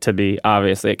dreamed it to be.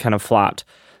 Obviously, it kind of flopped.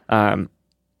 Some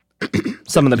of the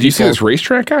people. Do you see this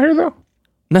racetrack out here, though?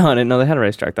 No, I didn't know they had a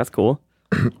racetrack. That's cool.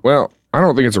 Well, I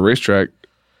don't think it's a racetrack.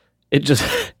 It's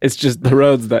just the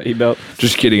roads that he built.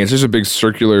 Just kidding. It's just a big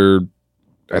circular.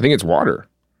 I think it's water.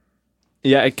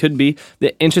 Yeah, it could be.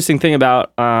 The interesting thing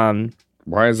about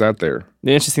why is that there?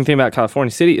 The interesting thing about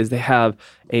California City is they have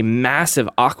a massive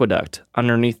aqueduct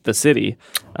underneath the city,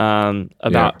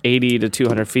 about 80 to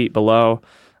 200 feet below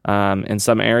in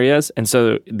some areas. And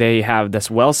so they have this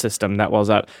well system that wells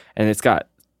up, and it's got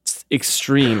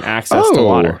extreme access to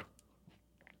water.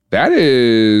 That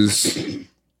is...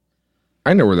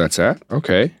 I know where that's at.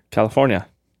 Okay. California.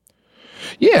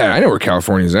 Yeah, I know where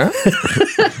California's at.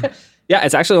 Yeah,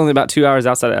 it's actually only about 2 hours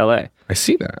outside of LA. I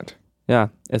see that. Yeah,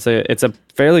 it's a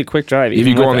fairly quick drive. If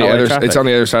you go on the other, it's on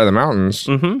the other side of the mountains.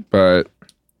 Mm-hmm. But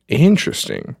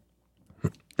interesting.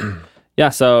 Yeah,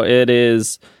 so it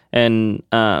is, and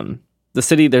the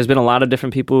city. There's been a lot of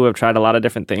different people who have tried a lot of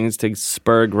different things to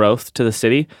spur growth to the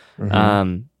city,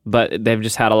 but they've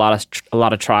just had a lot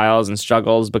of trials and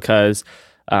struggles because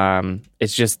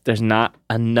it's just there's not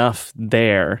enough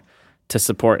there to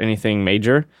support anything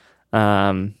major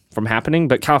from happening.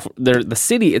 But the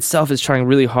city itself is trying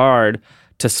really hard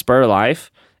to spur life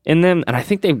in them, and I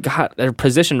think they're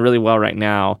positioned really well right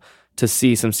now to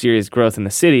see some serious growth in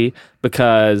the city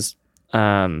because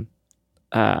they're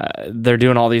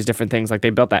doing all these different things. Like they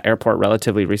built that airport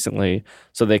relatively recently,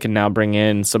 so they can now bring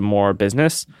in some more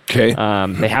business. Okay.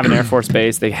 They have an Air Force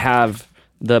base. They have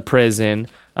the prison.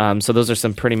 So those are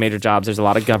some pretty major jobs. There's a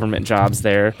lot of government jobs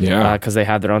there. Yeah. Because they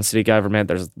have their own city government.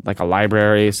 There's like a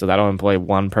library, so that'll employ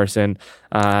one person.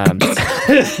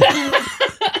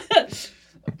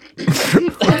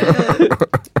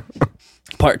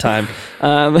 Part-time.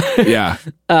 Yeah.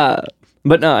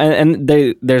 But no, and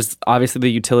there's obviously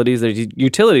the utilities. There's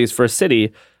utilities for a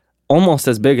city almost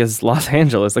as big as Los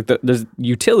Angeles. Like there's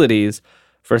utilities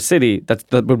for a city that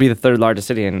would be the third largest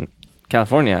city in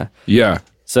California. Yeah.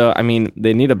 So, I mean,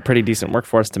 they need a pretty decent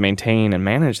workforce to maintain and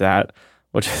manage that,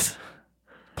 which is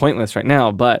pointless right now,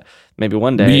 but maybe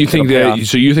one day. You think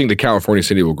the California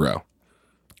city will grow?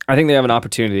 I think they have an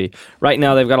opportunity. Right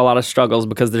now, they've got a lot of struggles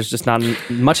because there's just not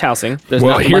much housing. There's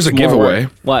Well, not here's much a more giveaway.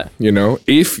 work. What? You know,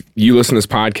 if you listen to this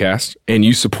podcast and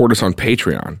you support us on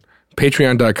Patreon,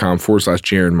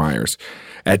 patreon.com/Jaron Myers,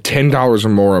 at $10 or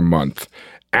more a month,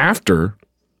 after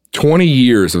 20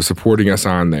 years of supporting us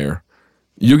on there,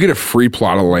 you'll get a free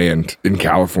plot of land in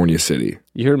California City.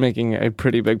 You're making a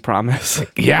pretty big promise.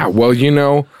 Yeah, well, you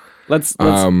know, Let's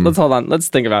hold on. Let's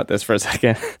think about this for a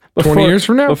second. 20 years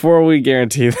from now? Before we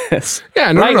guarantee this.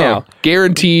 Yeah, no, right now.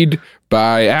 Guaranteed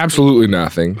by absolutely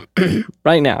nothing.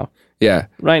 Right now. Yeah.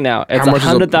 Right now. It's How much is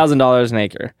 $100,000 an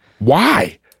acre.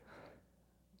 Why?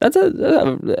 That's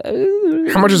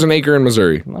How much is an acre in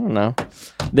Missouri? I don't know.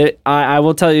 I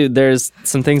will tell you, there's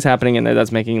some things happening in there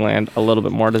that's making land a little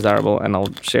bit more desirable, and I'll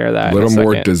share that. A little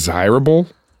more desirable?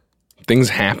 Things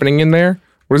happening in there?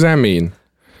 What does that mean?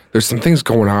 There's some things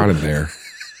going on in there.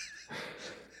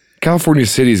 California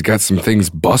City's got some things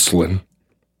bustling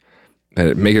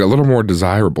that make it a little more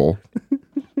desirable.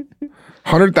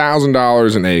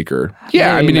 $100,000 an acre.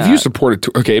 Yeah, Maybe I mean, not. if you support it,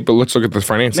 okay, but let's look at the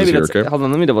finances Maybe here, that's, okay? hold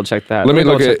on, let me double check that. Let me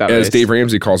look double at, check that as race. Dave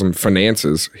Ramsey calls them,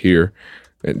 finances here.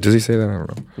 Does he say that? I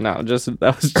don't know. No,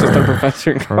 that was just a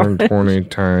professor. 120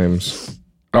 times.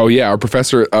 Oh, yeah, our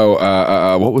professor,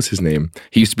 what was his name?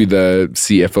 He used to be the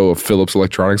CFO of Philips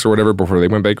Electronics or whatever before they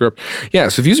went bankrupt. Yeah,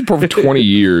 so if you support for 20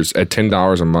 years at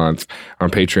 $10 a month on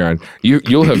Patreon,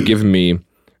 you'll have given me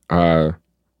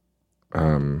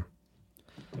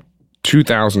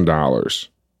 $2,000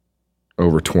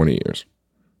 over 20 years.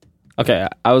 Okay,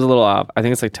 I was a little off. I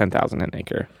think it's like 10,000 an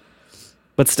acre.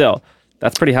 But still,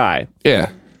 that's pretty high.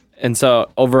 Yeah. And so,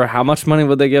 over how much money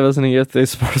would they give us in a year if they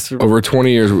sponsor? Over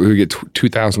 20 years, we would get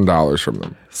 $2,000 from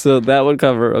them. So that would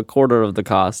cover a quarter of the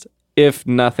cost if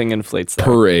nothing inflates that.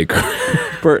 Per acre.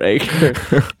 Per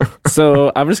acre.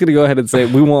 So I'm just going to go ahead and say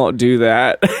we won't do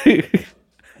that.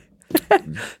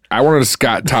 I wanted a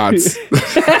Scott Tots.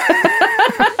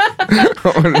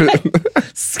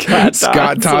 Scott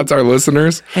Tots, our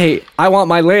listeners. Hey, I want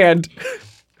my land.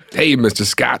 Hey, Mr.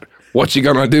 Scott, what you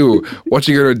gonna do? What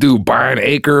you gonna do? Buy an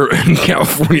acre in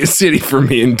California City for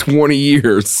me in 20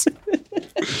 years?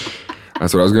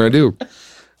 That's what I was gonna do.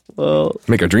 Well,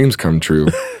 make our dreams come true.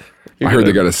 I heard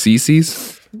they got a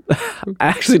CC's. I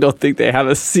actually don't think they have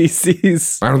a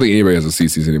CC's. I don't think anybody has a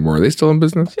CC's anymore. Are they still in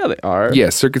business? Yeah, they are. Yeah,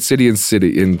 Circuit City and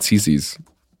CC's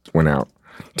went out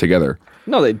together.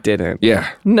 No, they didn't. Yeah.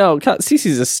 No,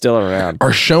 CC's is still around.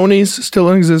 Are Shoney's still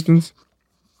in existence?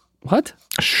 What?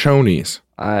 Shoney's.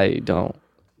 I don't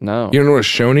know. You don't know what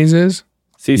Shoney's is?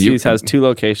 CC's has 2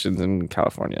 locations in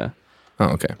California. Oh,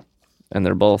 okay. And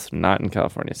they're both not in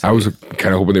California City. I was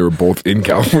kind of hoping they were both in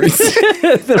California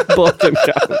City. They're both in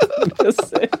California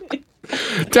City.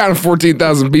 Town of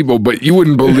 14,000 people, but you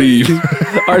wouldn't believe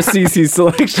our CC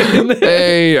selection.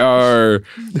 They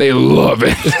love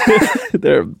it.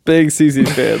 They're big CC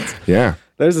fans. Yeah.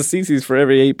 There's a CC's for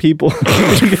every 8 people in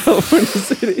California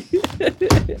City.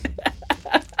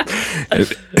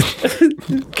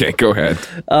 Okay, go ahead.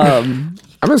 I'm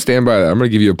going to stand by that. I'm going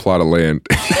to give you a plot of land.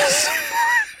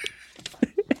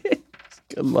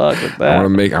 Good luck with that. I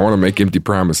want to make empty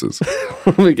promises.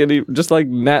 Just like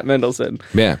Nat Mendelsohn.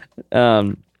 Yeah.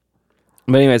 But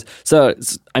anyways, so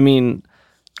I mean,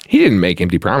 he didn't make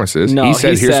empty promises. No, he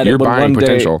said, you're buying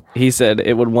potential. He said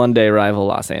it would one day rival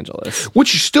Los Angeles,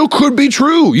 which still could be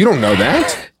true. You don't know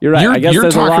that. You're right. I guess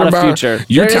there's a lot of future.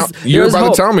 You're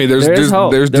about to tell me there's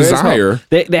desire.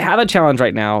 They have a challenge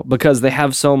right now because they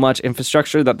have so much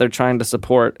infrastructure that they're trying to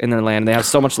support in their land. They have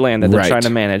so much land that they're trying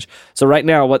to manage. So right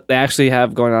now, what they actually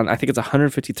have going on, I think it's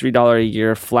 $153 a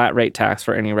year flat rate tax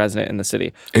for any resident in the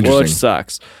city, which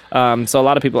sucks. So a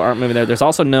lot of people aren't moving there. There's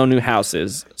also no new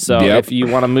houses. So if you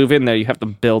want to move in there, you have to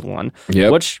build one,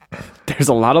 which there's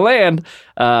a lot of land.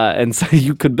 And so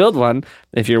you could build one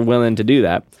if you're willing to do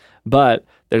that. But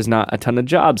there's not a ton of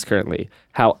jobs currently.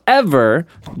 However,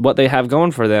 what they have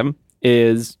going for them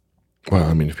is... Well,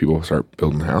 I mean, if people start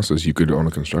building houses, you could own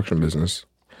a construction business.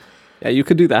 Yeah, you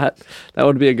could do that. That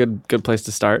would be a good place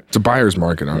to start. It's a buyer's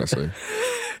market, honestly.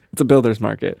 It's a builder's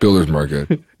market. Builder's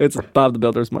market. It's Bob the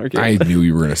Builder's Market. I knew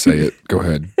you were going to say it. Go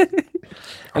ahead.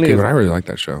 Okay, but I really like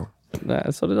that show.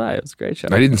 So did I. It was a great show.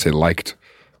 I didn't say liked.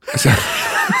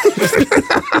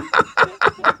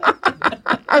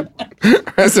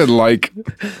 I said like.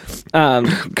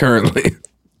 Currently.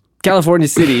 California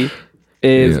City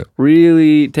is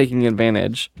really taking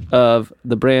advantage of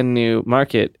the brand new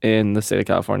market in the state of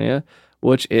California,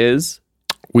 which is...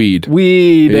 Weed.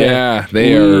 Yeah,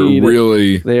 they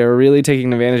are really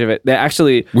taking advantage of it. They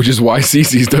actually... Which is why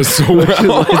CC's does so well. Which is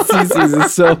why CC's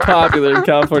is so popular in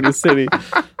California City.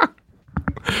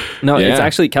 No, it's Yeah.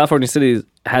 actually California City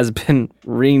has been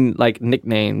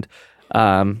nicknamed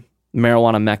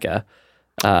marijuana Mecca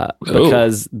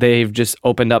because they've just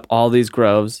opened up all these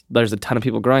groves. There's a ton of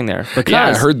people growing there. Because Yeah,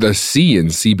 I heard the C in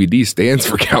CBD stands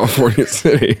for California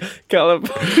City.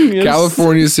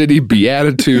 California City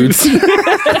Beatitudes.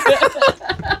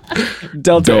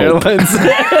 Delta Dope. Airlines.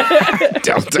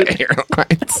 Delta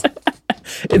Airlines.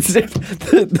 It's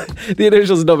the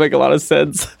initials don't make a lot of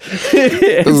sense.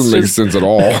 Doesn't make sense at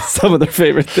all. Some of their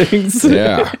favorite things.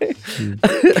 Yeah.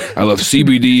 I love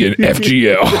CBD and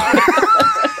FGL.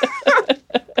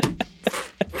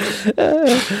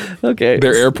 Okay.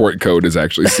 Their airport code is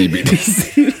actually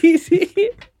CBD.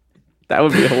 That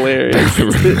would be hilarious.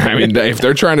 I mean, if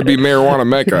they're trying to be marijuana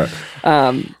Mecca,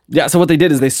 Yeah. So what they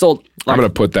did is they sold. I'm going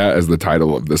to put that as the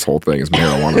title of this whole thing is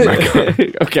marijuana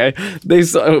Mecca. Okay.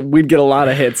 We'd get a lot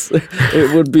of hits.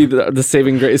 It would be the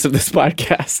saving grace of this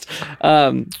podcast.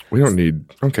 We don't need.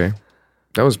 Okay,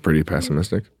 that was pretty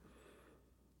pessimistic.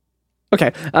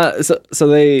 Okay. So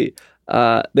they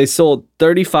sold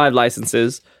 35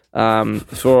 licenses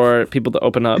for people to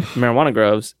open up marijuana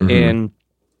groves in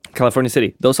California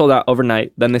City. Those sold out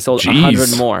overnight. Then they sold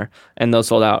 100 more, and those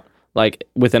sold out like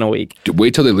within a week. Dude,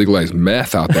 wait till they legalize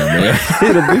meth out there, man.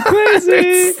 It'll be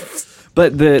crazy.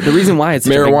 But the reason why it's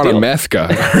such a big Marijuana deal- methca.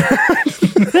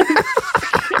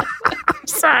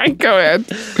 Sorry, go ahead.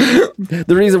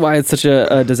 The reason why it's such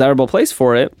a desirable place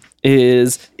for it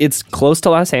is it's close to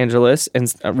Los Angeles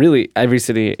and really every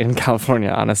city in California,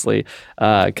 honestly,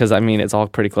 because I mean it's all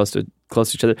pretty close to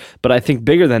each other. But I think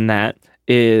bigger than that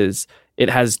is it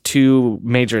has two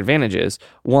major advantages.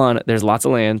 One, there's lots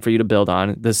of land for you to build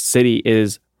on. The city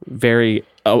is very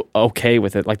okay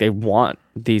with it. Like they want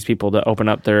these people to open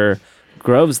up their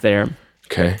groves there.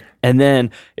 Okay. And then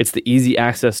it's the easy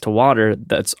access to water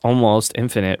that's almost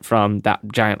infinite from that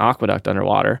giant aqueduct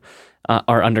underwater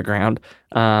or underground.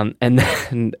 And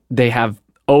then they have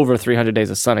over 300 days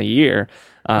of sun a year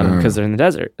because they're in the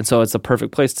desert. And so it's a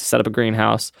perfect place to set up a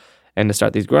greenhouse and to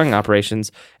start these growing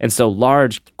operations. And so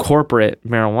large corporate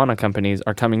marijuana companies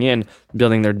are coming in,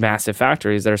 building their massive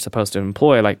factories that are supposed to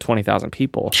employ like 20,000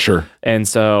 people. Sure. And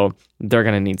so they're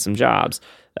going to need some jobs.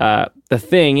 The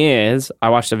thing is, I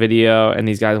watched a video and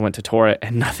these guys went to tour it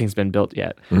and nothing's been built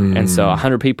yet. And so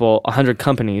 100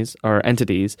 companies or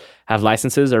entities have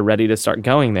licenses, are ready to start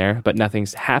going there, but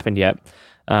nothing's happened yet.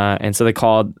 And so they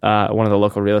called one of the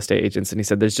local real estate agents and he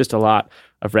said, there's just a lot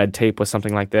of red tape with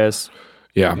something like this.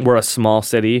 Yeah. We're a small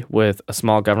city with a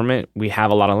small government. We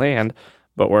have a lot of land,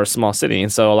 but we're a small city. And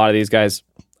so a lot of these guys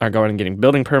are going and getting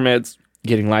building permits,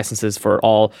 getting licenses for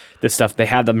all this stuff. They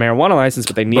have the marijuana license,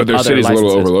 but they need other licenses. But their city's a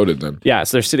little overloaded then. Yeah,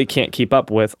 so their city can't keep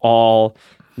up with all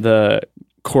the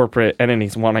corporate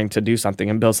entities wanting to do something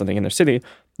and build something in their city.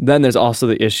 Then there's also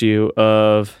the issue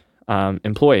of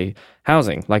employee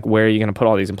housing. Like, where are you going to put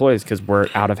all these employees? Because we're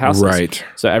out of houses. Right.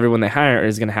 So everyone they hire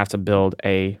is going to have to build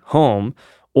a home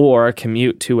or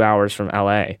commute 2 hours from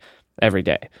LA every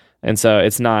day. And so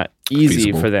it's not easy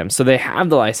feasible for them. So they have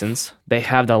the license, they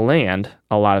have the land,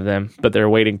 a lot of them, but they're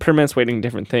waiting permits, waiting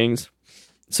different things.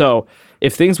 So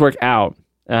if things work out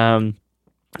and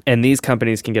these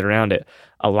companies can get around it,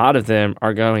 a lot of them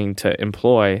are going to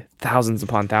employ thousands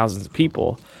upon thousands of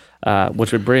people,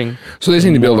 which would bring... So they just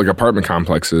need to build like apartment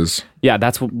complexes. Yeah,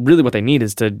 that's really what they need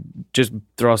is to just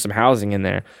throw some housing in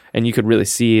there, and you could really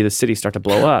see the city start to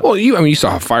blow up. Well, you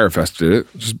saw how Firefest did it.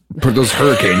 Just put those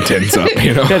hurricane tents up,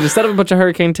 you know? Yeah, just set up a bunch of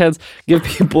hurricane tents, give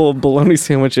people bologna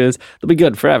sandwiches. They'll be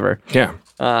good forever. Yeah.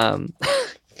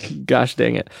 Gosh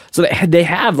dang it. So they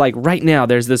have, like, right now,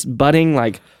 there's this budding,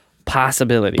 like,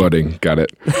 possibility. Budding. Got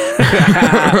it.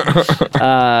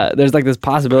 There's, like, this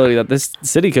possibility that this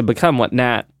city could become what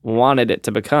Nat wanted it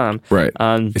to become. Right.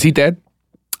 Is he dead?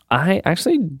 I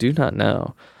actually do not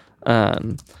know.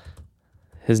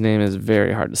 His name is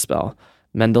very hard to spell.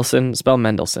 Mendelsohn. Spell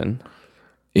Mendelsohn.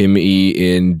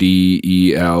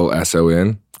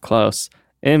 Mendelson. Close.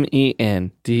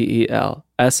 Mendelsohn.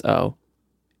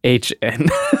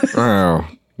 Oh.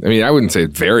 I mean, I wouldn't say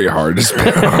it's very hard to spell.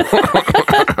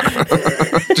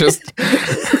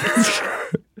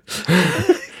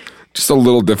 just a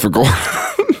little difficult.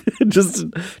 just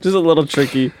a little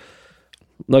tricky.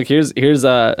 Look, here's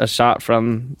a shot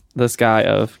from the sky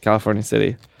of California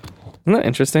City. Isn't that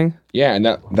interesting? Yeah, and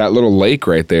that little lake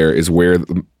right there is where...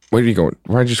 Where are you going?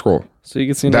 Why'd you scroll? So you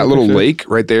can see that little picture. lake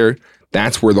right there.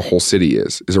 That's where the whole city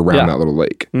is around that little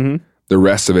lake. Mm-hmm. The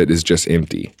rest of it is just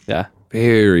empty. Yeah.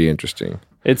 Very interesting.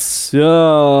 It's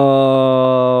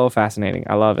so fascinating.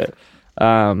 I love it.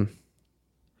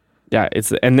 Yeah,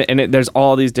 there's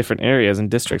all these different areas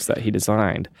and districts that he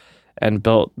designed. and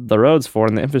built the roads for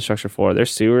and the infrastructure for.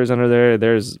 There's sewers under there.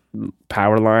 There's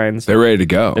power lines. They're ready to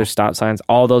go. There's stop signs.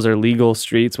 All those are legal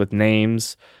streets with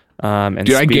names. And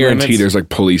Dude, I guarantee limits. there's like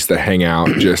police that hang out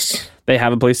just. They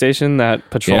have a police station that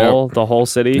patrol the whole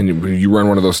city. And you run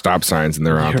one of those stop signs and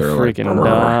they're out there freaking like.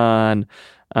 done.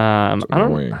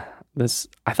 Annoying.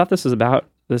 I thought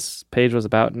this page was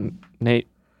about Nate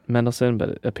Mendelsohn, but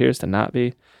it appears to not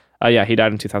be. Yeah, he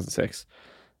died in 2006.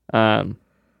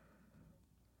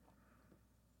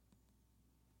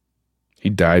 He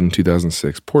died in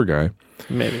 2006. Poor guy.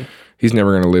 Maybe. He's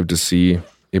never going to live to see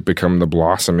it become the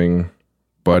blossoming,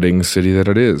 budding city that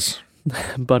it is.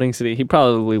 Budding city. He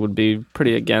probably would be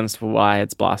pretty against why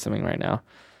it's blossoming right now.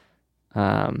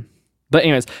 But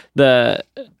anyways,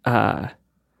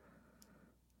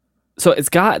 so it's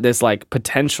got this like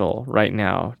potential right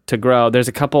now to grow. There's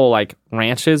a couple like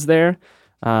ranches there.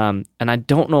 And I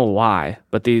don't know why,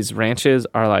 but these ranches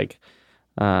are like,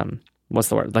 what's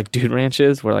the word? Like dude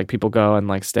ranches where like people go and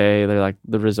like stay. They're like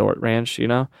the resort ranch, you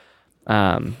know?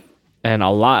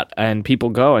 And people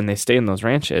go and they stay in those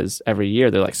ranches every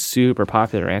year. They're like super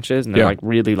popular ranches and they're like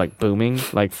really like booming,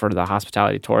 like for the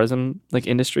hospitality tourism like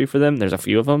industry for them. There's a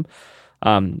few of them.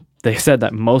 They said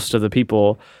that most of the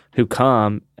people who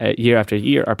come year after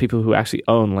year are people who actually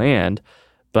own land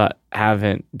but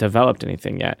haven't developed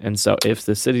anything yet. And so if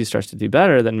the city starts to do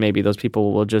better, then maybe those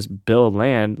people will just build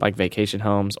land like vacation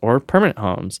homes or permanent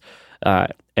homes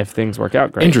if things work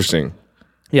out great. Interesting.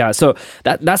 Yeah, so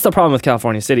that's the problem with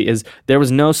California City is there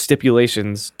was no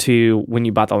stipulations to when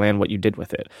you bought the land what you did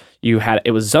with it.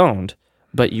 It was zoned,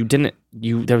 but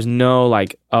there was no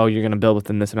like, oh, you're going to build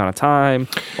within this amount of time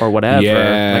or whatever.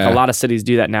 Yeah. Like a lot of cities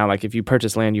do that now. Like if you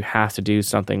purchase land, you have to do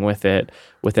something with it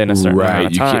within a certain amount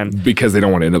of time. Because they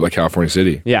don't want to end up like California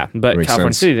City. Yeah, but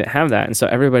California sense. City didn't have that. And so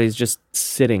everybody's just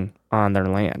sitting on their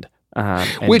land.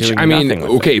 Which, I mean,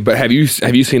 okay, but have you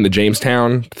seen the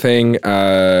Jamestown thing?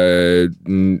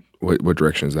 What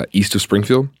direction is that? East of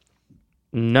Springfield?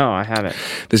 No, I haven't.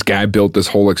 This guy built this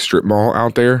whole like strip mall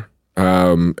out there.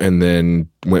 And then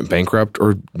went bankrupt,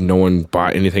 or no one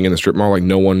bought anything in the strip mall. Like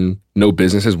no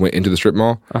businesses went into the strip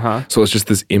mall. So it's just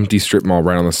this empty strip mall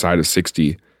right on the side of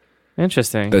 60.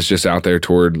 Interesting. That's just out there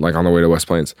toward like on the way to West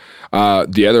Plains.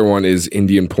 The other one is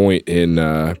Indian Point in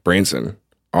Branson.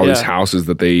 All these houses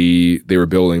that they were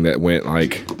building that went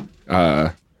like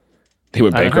they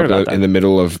went bankrupt in the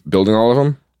middle of building all of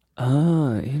them.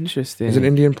 Oh, interesting. Is it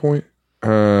Indian Point?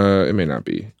 It may not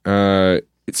be.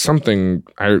 It's something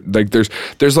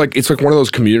there's like it's like one of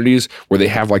those communities where they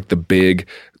have like the big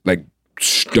like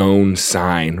stone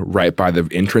sign right by the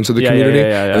entrance of the community,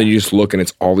 and then you just look and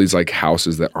it's all these like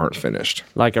houses that aren't finished,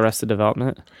 like Arrested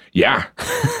Development. Yeah,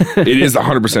 it is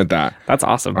 100% that. That's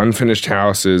awesome. Unfinished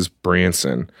houses,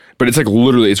 Branson, but it's like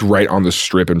literally it's right on the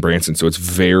strip in Branson, so it's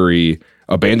very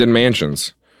abandoned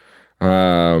mansions.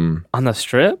 On the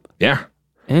strip? Yeah.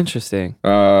 Interesting.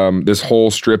 This whole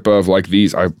strip of like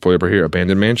these, I put up right here,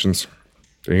 abandoned mansions.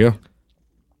 There you go.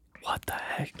 What the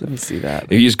heck? Let me see that.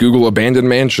 If you just Google abandoned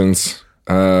mansions,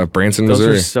 Branson, those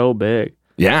Missouri. Those are so big.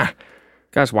 Yeah.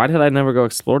 Gosh, why did I never go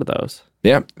explore those?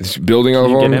 Yeah, this building of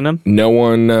them. Get in them? No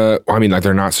one. I mean, like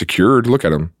they're not secured. Look at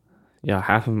them. Yeah,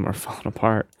 half of them are falling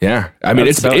apart. Yeah, I mean,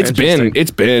 it's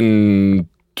been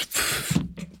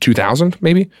 2000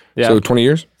 maybe. Yeah. So 20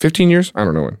 years, 15 years. I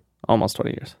don't know when. Almost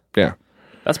 20 years. Yeah.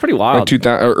 That's pretty wild. Like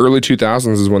early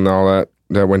 2000s is when all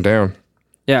that went down.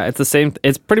 Yeah, it's the same.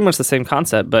 It's pretty much the same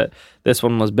concept, but this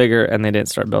one was bigger, and they didn't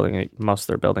start building most of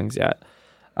their buildings yet.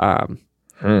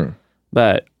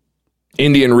 But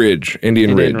Indian Ridge.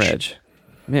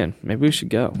 Man, maybe we should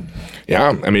go.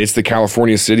 Yeah, I mean, it's the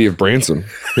California city of Branson.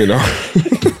 You know.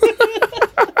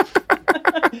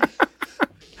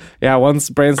 Yeah,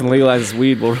 once Branson legalizes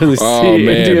weed, we'll really see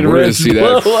Indian Ridge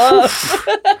blow up.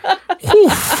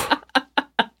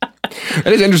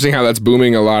 That is interesting how that's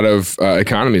booming a lot of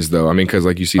economies, though. I mean, because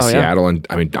like you see Seattle and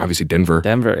I mean, obviously Denver.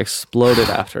 Denver exploded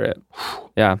after it.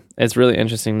 Yeah, it's really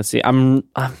interesting to see.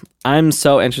 I'm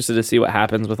so interested to see what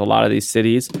happens with a lot of these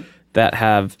cities that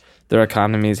have their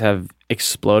economies have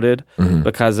exploded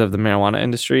because of the marijuana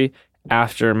industry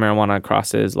after marijuana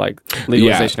crosses like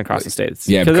legalization across the states.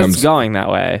 Yeah, because it's going that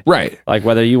way. Right. Like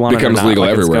whether you want it or not, legal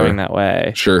everywhere. It's going that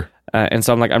way. Sure. And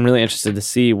so I'm really interested to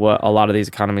see what a lot of these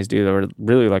economies do. They're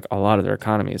really like a lot of their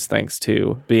economies, thanks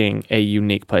to being a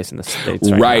unique place in the States.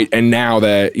 Right. Now. And now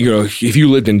that, you know, if you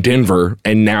lived in Denver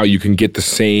and now you can get the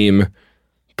same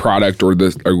product or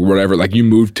whatever, like you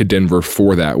moved to Denver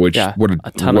for that, which what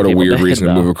a weird reason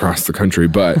to move across the country.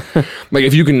 But like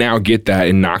if you can now get that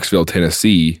in Knoxville,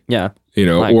 Tennessee, You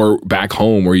know, Like- or back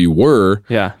home where you were.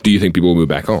 Yeah. Do you think people will move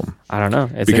back home? I don't know.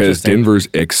 It's Because interesting. Denver's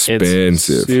It's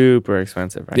expensive. super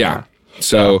expensive right Yeah. now.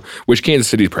 So, which Kansas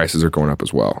City prices are going up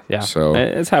as well. Yeah. So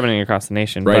It's happening across the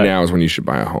nation. right but, now is when you should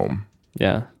buy a home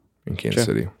Yeah. in Kansas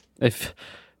City, If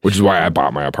which is why I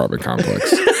bought my apartment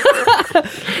complex.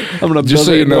 I'm going to Just build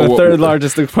so it you in know the what- third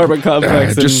largest apartment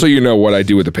complex. Just so you know what I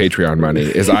do with the Patreon money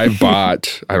is I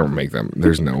don't make them.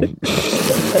 There's no.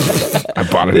 I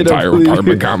bought an entire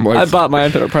apartment complex. I bought my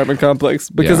entire apartment complex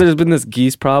because Yeah. there's been this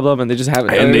geese problem and they just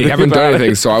haven't. and they haven't done about it.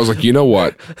 anything. So I was like, you know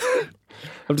what?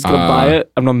 I'm just gonna buy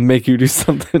it. I'm gonna make you do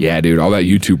something. Yeah, dude, all that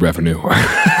YouTube revenue.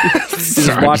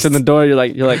 Just watching the door. You're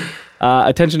like,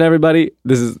 attention everybody.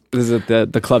 This is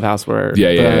the clubhouse where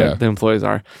the employees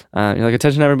are. You're like,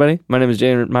 attention everybody. My name is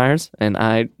Jay Myers, and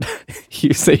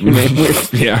you say your name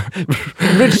with Yeah,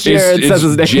 Rich Jared says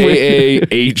his name.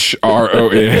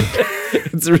 JAHRON.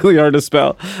 It's really hard to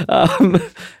spell.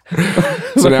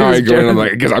 So now I go in and I'm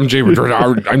like, because I'm Jay. I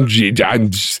don't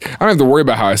have to worry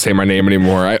about how I say my name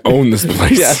anymore. I own this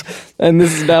place. Yeah, and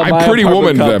this is now my I pretty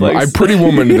apartment womaned them. complex. I pretty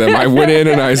womaned them. I went in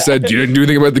and I said, "You didn't do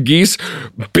anything about the geese?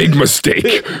 Big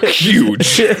mistake. Huge."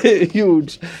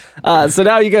 Huge. So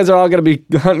now you guys are all going to be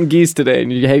hunting geese today,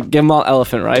 and you give them all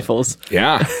elephant rifles.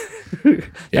 Yeah. Yeah.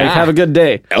 Yeah. Have a good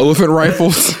day. Elephant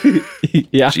rifles.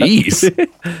 Yeah. Jeez.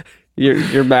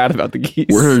 You're mad about the geese.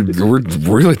 We're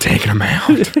really taking them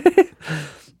out.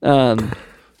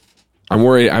 I'm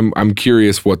worried. I'm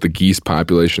curious what the geese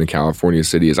population in California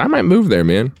City is. I might move there,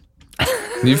 man.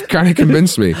 You've kind of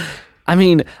convinced me. I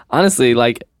mean, honestly,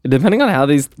 like depending on how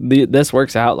this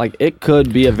works out, like it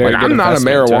could be a very. Like, good I'm not a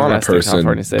investment to marijuana invest in person,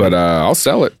 California City. but I'll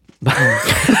sell it.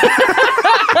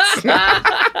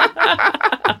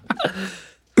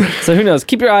 So who knows?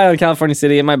 Keep your eye on California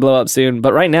City. It might blow up soon,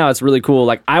 but right now it's really cool.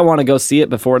 Like I want to go see it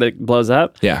before it blows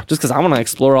up. Yeah. Just because I want to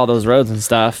explore all those roads and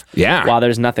stuff. Yeah. While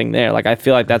there's nothing there, like I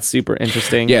feel like that's super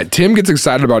interesting. Yeah, Tim gets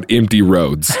excited about empty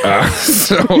roads.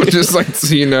 So just like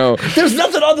so you know, There's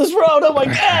nothing on this road. Oh my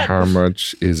god. how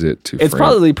much is it to? It's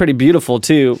probably pretty beautiful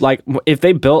too. Like if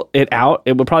they built it out,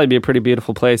 it would probably be a pretty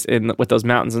beautiful place with those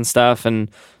mountains and stuff.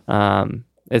 And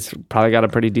it's probably got a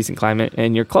pretty decent climate.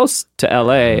 And you're close to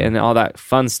LA and all that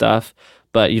fun stuff,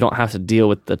 but you don't have to deal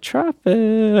with the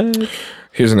traffic.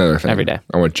 Here's another thing. Every day.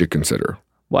 I want you to consider.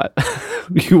 What?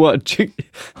 You want chicken?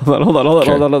 Hold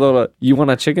on. You want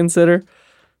a chicken sitter?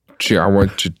 I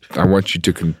want you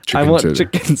to consider. I want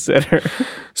chicken sitter.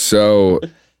 So,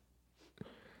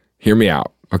 hear me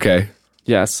out, okay?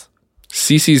 Yes.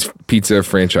 CC's Pizza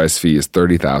franchise fee is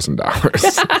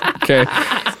 $30,000. Okay.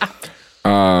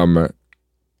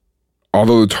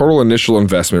 Although the total initial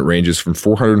investment ranges from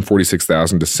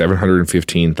 $446,000 to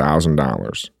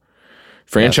 $715,000,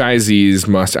 franchisees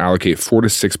must allocate 4 to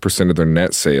 6% of their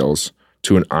net sales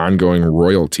to an ongoing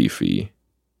royalty fee.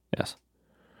 Yes.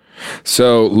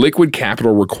 So liquid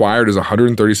capital required is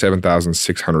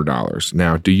 $137,600.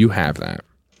 Now, do you have that?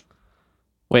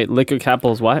 Wait, liquid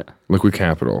capital is what? Liquid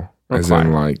capital, as Required.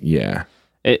 in like, yeah,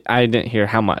 I didn't hear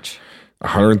how much.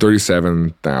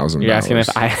 $137,000. You're asking if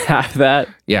I have that?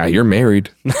 Yeah, you're married.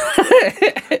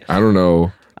 I don't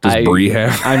know. Does Bree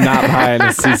have? I'm not buying a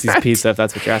Cece's Pizza if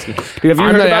that's what you're asking. Dude, have you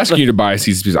I'm heard not about asking you to buy a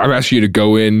CC's Pizza. I'm asking you to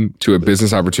go into a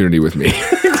business opportunity with me.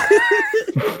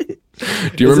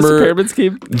 Do you Is this a remember? pyramid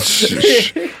scheme?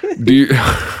 Shh. Do you?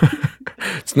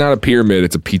 It's not a pyramid.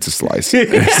 It's a pizza slice.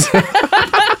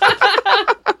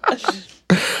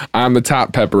 I'm the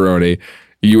top pepperoni.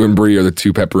 You and Bree are the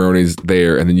 2 pepperonis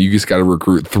there, and then you just got to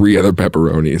recruit 3 other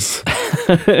pepperonis.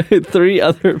 3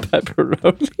 other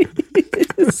pepperonis.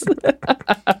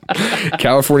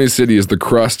 California City is the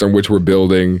crust on which we're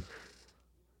building.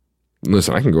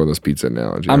 Listen, I can go with this pizza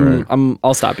analogy. all right?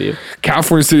 I'll stop you.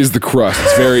 California City is the crust.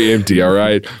 It's very empty, all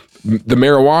right? The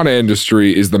marijuana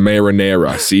industry is the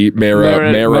marinara. See?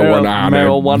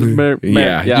 Marijuana.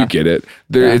 Yeah, you get it.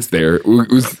 It's there.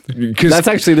 That's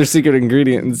actually their secret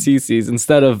ingredient in Cece's.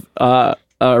 Instead of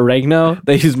oregano,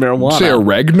 they use marijuana. Say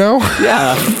oregano?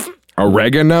 Yeah.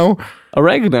 Oregano?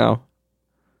 Oregano.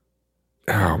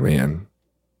 Oh, man.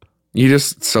 You're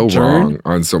just so Jern? wrong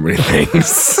on so many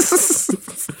things.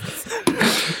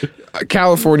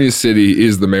 California City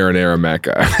is the marinara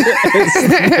Mecca.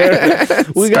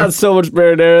 We got so much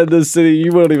marinara in this city,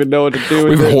 you won't even know what to do We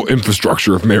with have a it. whole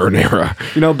infrastructure of marinara.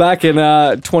 You know, back in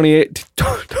 2008,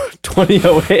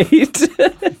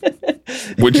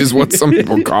 Which is what some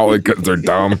people call it because they're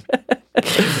dumb.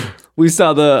 we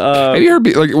saw the... Have you heard,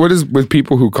 like, what is with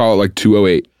people who call it like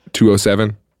 208,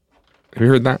 207? Have you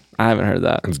heard that? I haven't heard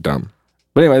that. It's dumb.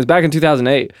 But anyways, back in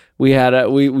 2008, we had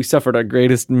we suffered our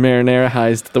greatest marinara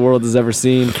heist the world has ever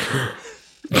seen.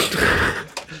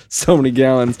 So many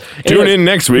gallons. Tune in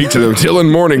next week to the Dylan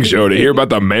Morning Show to hear about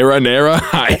the Marinara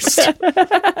heist.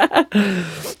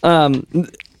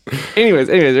 Anyways.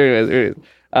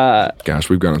 Gosh,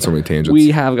 we've gone on so many tangents.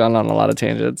 We have gone on a lot of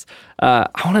tangents. I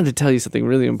wanted to tell you something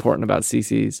really important about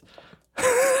CC's.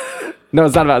 No,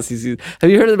 it's not about CC's. Have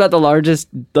you heard about the largest,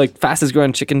 fastest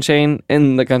growing chicken chain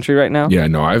in the country right now? Yeah,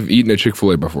 no, I've eaten a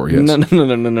Chick-fil-A before. Yes.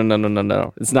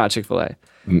 No. It's not Chick-fil-A.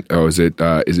 Oh, is it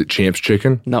Champ's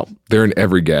Chicken? No. They're in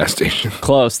every gas station.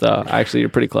 Close though. Actually, you're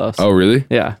pretty close. Oh, really?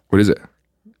 Yeah. What is it?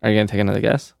 Are you gonna take another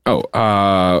guess? Oh,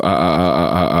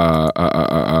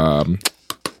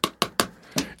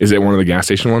 is it one of the gas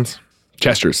station ones?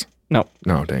 Chester's. No.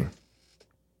 No, dang.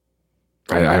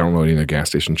 I don't know any of the gas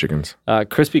station chickens.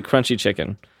 Crispy Crunchy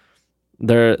Chicken.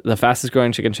 They're the fastest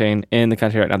growing chicken chain in the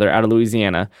country right now. They're out of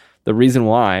Louisiana. The reason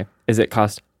why is it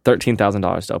cost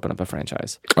 $13,000 to open up a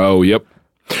franchise. Oh, yep.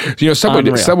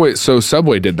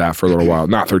 Subway did that for a little while.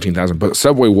 Not 13,000, but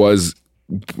Subway was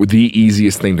the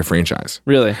easiest thing to franchise.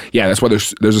 Really? Yeah, that's why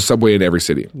there's a Subway in every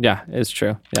city. Yeah, it's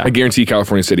true. Yeah. I guarantee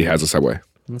California City has a Subway.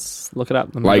 Let's look it up.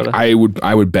 I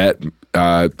would bet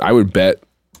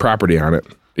property on it.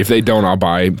 If they don't, I'll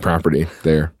buy property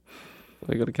there.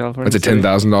 We go to California. That's a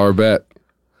 $10,000 bet.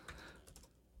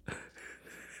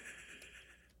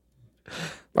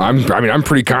 I'm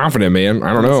pretty confident, man.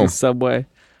 I don't know. Subway.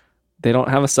 They don't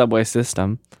have a Subway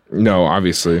system. No,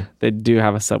 obviously. They do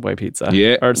have a Subway pizza.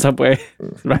 Yeah. Or Subway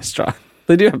restaurant.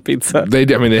 They do have pizza. They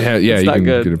have. Yeah, it's you can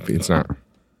good. get a. It's not.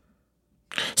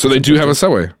 So they do have a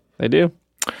Subway. They do.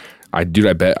 I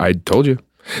bet. I told you.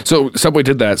 So Subway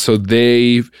did that. So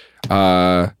they.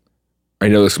 I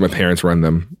know this. My parents run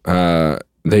them.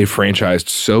 They franchised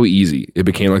so easy. It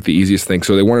became like the easiest thing.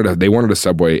 So they wanted a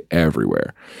Subway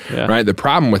everywhere. Yeah. Right. The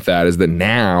problem with that is that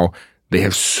now they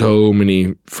have so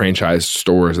many franchise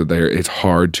stores that it's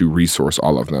hard to resource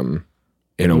all of them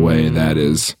in a way that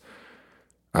is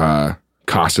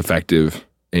cost effective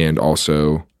and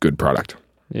also good product.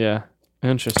 Yeah.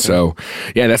 Interesting. So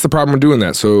yeah, that's the problem with doing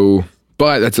that. So,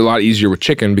 but that's a lot easier with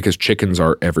chicken because chickens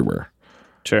are everywhere.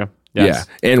 True. Yes.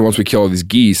 Yeah. And once we kill all these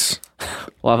geese,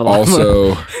 we'll have a lot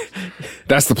also,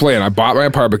 that's the plan. I bought my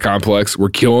apartment complex. We're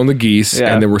killing the geese,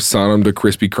 and then we're selling them to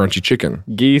crispy, crunchy chicken.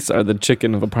 Geese are the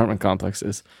chicken of apartment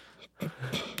complexes.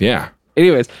 Yeah.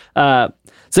 Anyways,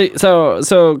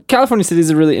 so California City is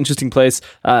a really interesting place.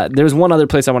 There's one other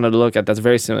place I wanted to look at that's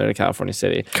very similar to California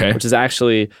City, which is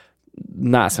actually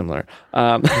not similar.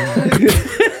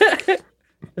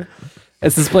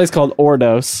 It's this place called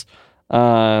Ordos,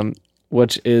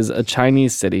 which is a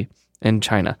Chinese city in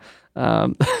China. I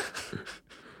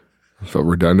felt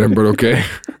redundant, but okay.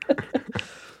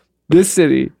 This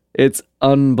city, it's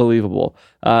unbelievable.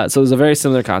 So it was a very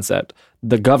similar concept.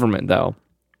 The government, though,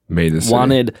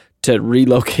 wanted to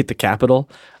relocate the capital.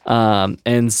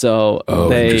 And so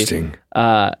interesting.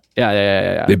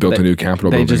 Yeah. They built a new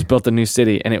capital building. They just built a new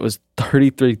city, and it was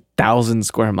 33,000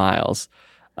 square miles.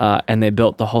 And they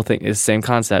built the whole thing. It's the same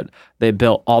concept. They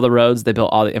built all the roads. They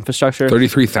built all the infrastructure.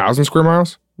 33,000 square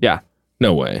miles? Yeah.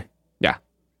 No way. Yeah.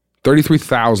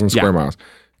 33,000 square miles.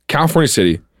 California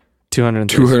City,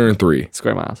 203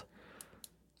 square miles.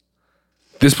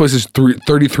 This place is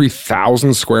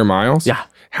 33,000 square miles? Yeah.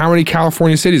 How many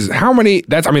California cities? How many?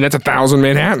 That's 1,000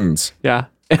 Manhattans. Yeah.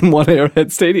 And one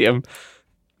Arrowhead Stadium.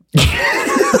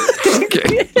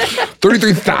 Okay.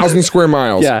 33,000 square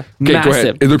miles. Yeah. Okay, massive. go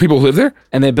ahead. Are there people who live there?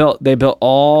 And they built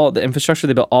all the infrastructure.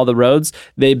 They built all the roads.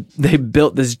 They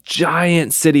built this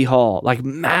giant city hall, like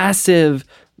massive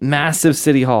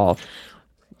city hall.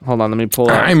 Hold on, let me pull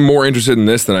up. I'm more interested in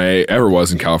this than I ever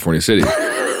was in California City.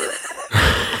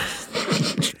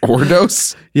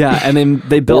 Ordos? Yeah, and then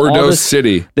they built Ordos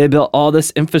City. They built all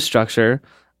this infrastructure.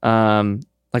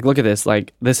 Like, look at this.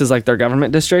 Like, this is like their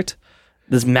government district.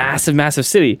 This massive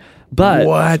city. But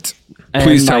what?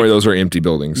 Please tell me those are empty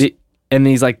buildings. And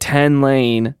these like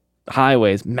 10-lane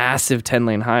highways, massive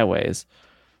 10-lane highways.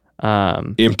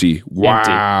 Empty.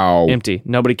 Wow. Empty.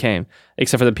 Nobody came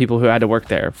except for the people who had to work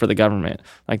there for the government.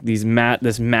 Like this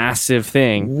massive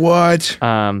thing. What?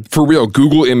 For real,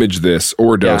 Google image this.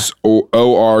 Ordos. Yeah.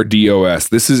 ORDOS.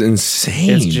 This is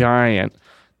insane. It's giant.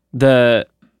 The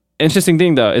interesting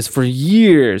thing though is for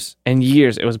years and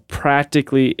years it was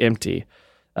practically empty.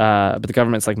 But the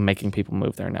government's like making people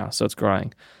move there now, so it's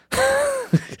growing.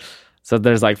 So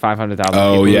there's like 500,000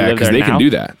 people who live there now. because they can do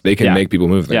that. They can make people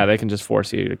move there. Yeah, they can just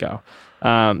force you to go.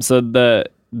 So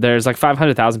there's like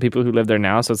 500,000 people who live there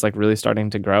now, so it's like really starting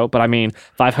to grow. But I mean,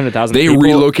 500,000 people. They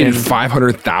relocated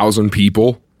 500,000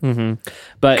 people? Mm-hmm.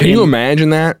 But can you imagine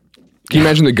that? Can you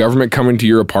imagine the government coming to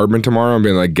your apartment tomorrow and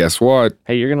being like, guess what?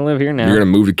 Hey, you're going to live here now. You're going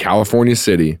to move to California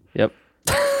City. Yep.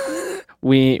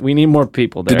 we need more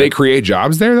people there. Did they create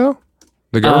jobs there though?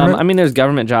 The government? I mean, there's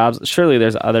government jobs. Surely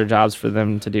there's other jobs for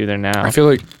them to do there now. I feel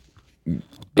like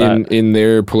in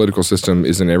their political system,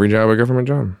 isn't every job a government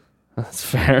job? That's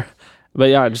fair. But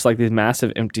yeah, just like these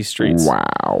massive empty streets.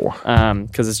 Wow.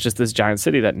 Because it's just this giant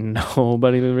city that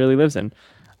nobody really lives in.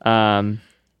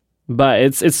 But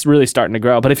it's really starting to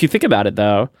grow. But if you think about it,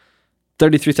 though,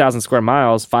 33,000 square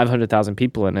miles, 500,000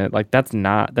 people in it. Like that's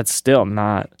still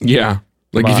not. Yeah.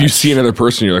 Like much. if you see another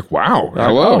person, you're like, wow,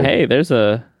 hello. Oh, hey, there's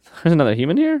another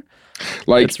human here.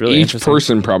 Like That's really each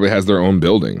person probably has their own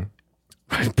building.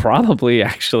 Probably,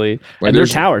 actually. Like and they're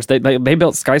towers. They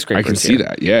built skyscrapers. I can see here.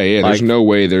 that. Yeah. Like, there's no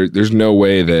way there's no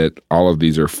way that all of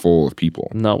these are full of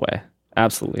people. No way.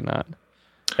 Absolutely not.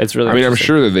 It's really. I mean, I'm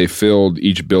sure that they filled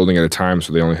each building at a time,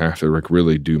 so they only have to like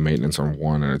really do maintenance on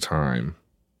one at a time.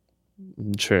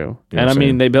 True. You know And I what I'm mean,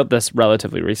 saying? they built this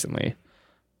relatively recently.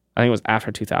 I think it was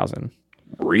after 2000.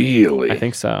 Really? I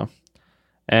think so.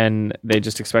 And they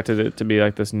just expected it to be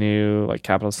like this new like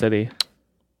capital city.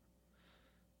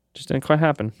 Just didn't quite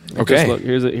happen. Okay. Just look,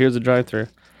 here's a drive-through.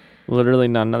 Literally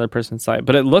not another person in sight.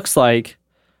 But it looks like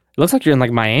you're in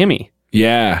like Miami.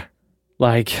 Yeah.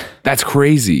 Like That's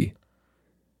crazy.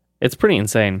 it's pretty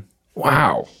insane.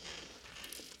 Wow.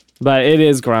 But it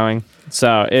is growing.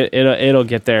 So it'll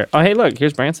get there. Oh hey, look,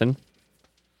 here's Branson.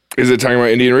 Is it talking about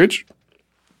Indian Ridge?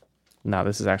 No,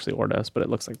 this is actually Ordos, but it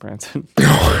looks like Branson.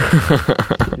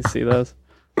 You see those?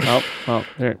 Oh,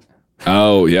 there.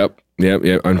 Oh, yep.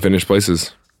 Unfinished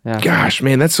places. Yeah. Gosh,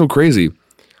 man, that's so crazy.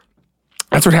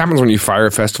 That's what happens when you fire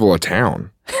a festival of town.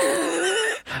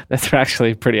 That's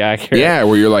actually pretty accurate. Yeah,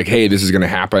 where you're like, hey, this is going to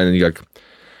happen. And you're like,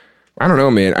 I don't know,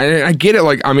 man. I get it.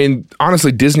 Like, I mean,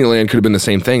 honestly, Disneyland could have been the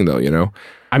same thing, though, you know?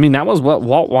 I mean, that was what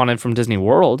Walt wanted from Disney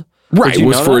World. Right. Did you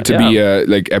Was know for that? it to be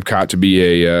like Epcot to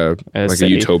be like a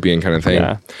city. utopian kind of thing.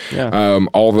 Yeah.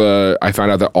 I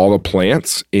found out that all the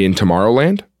plants in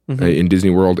Tomorrowland, in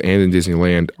Disney World and in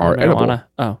Disneyland are Marijuana.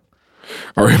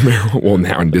 edible. Well,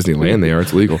 now in Disneyland they are.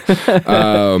 It's legal.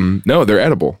 No, they're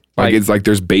edible. Like it's like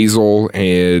there's basil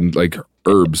and like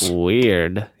herbs.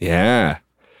 Weird. Yeah.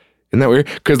 Isn't that weird?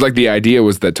 Because like the idea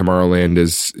was that Tomorrowland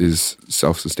is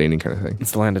self-sustaining kind of thing.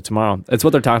 It's the land of tomorrow. It's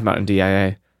what they're talking about in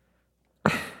DIA.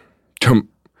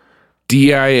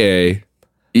 DIA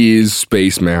is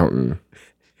Space Mountain.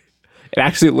 It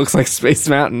actually looks like Space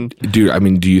Mountain. Dude, I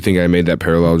mean, do you think I made that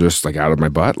parallel just like out of my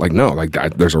butt? Like, no, like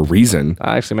that, there's a reason. That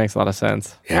actually makes a lot of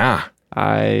sense. Yeah.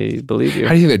 I believe you.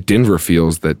 How do you think that Denver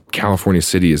feels that California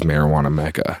City is marijuana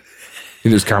Mecca? You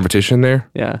think there's competition there?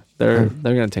 Yeah, they're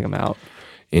going to take them out.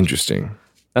 Interesting.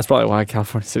 That's probably why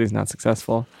California City's not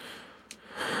successful.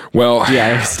 Well,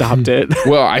 Yeah, I stopped it.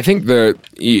 well, I think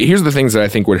here's the things that I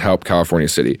think would help California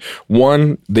City.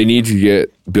 One, they need to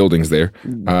get buildings there.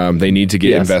 They need to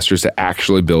get investors to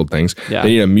actually build things. Yeah. They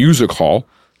need a music hall.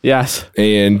 Yes.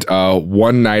 And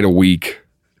one night a week,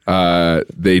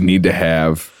 they need to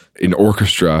have an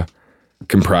orchestra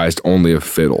comprised only of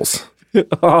fiddles.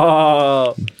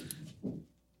 Oh.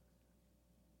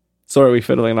 So are we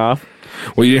fiddling off?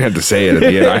 Well, you didn't have to say it at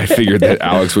the end. I figured that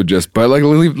Alex would just, but like,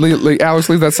 Alex,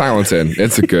 leave that silence in.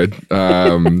 It's a good.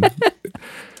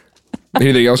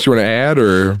 Anything else you want to add,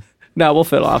 or? No, we'll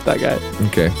fiddle off that guy.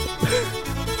 Okay.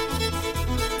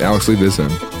 Alex, leave this in.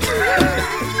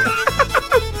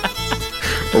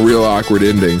 A real awkward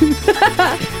ending.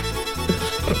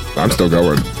 I'm still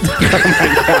going. Oh my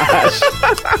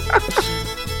gosh.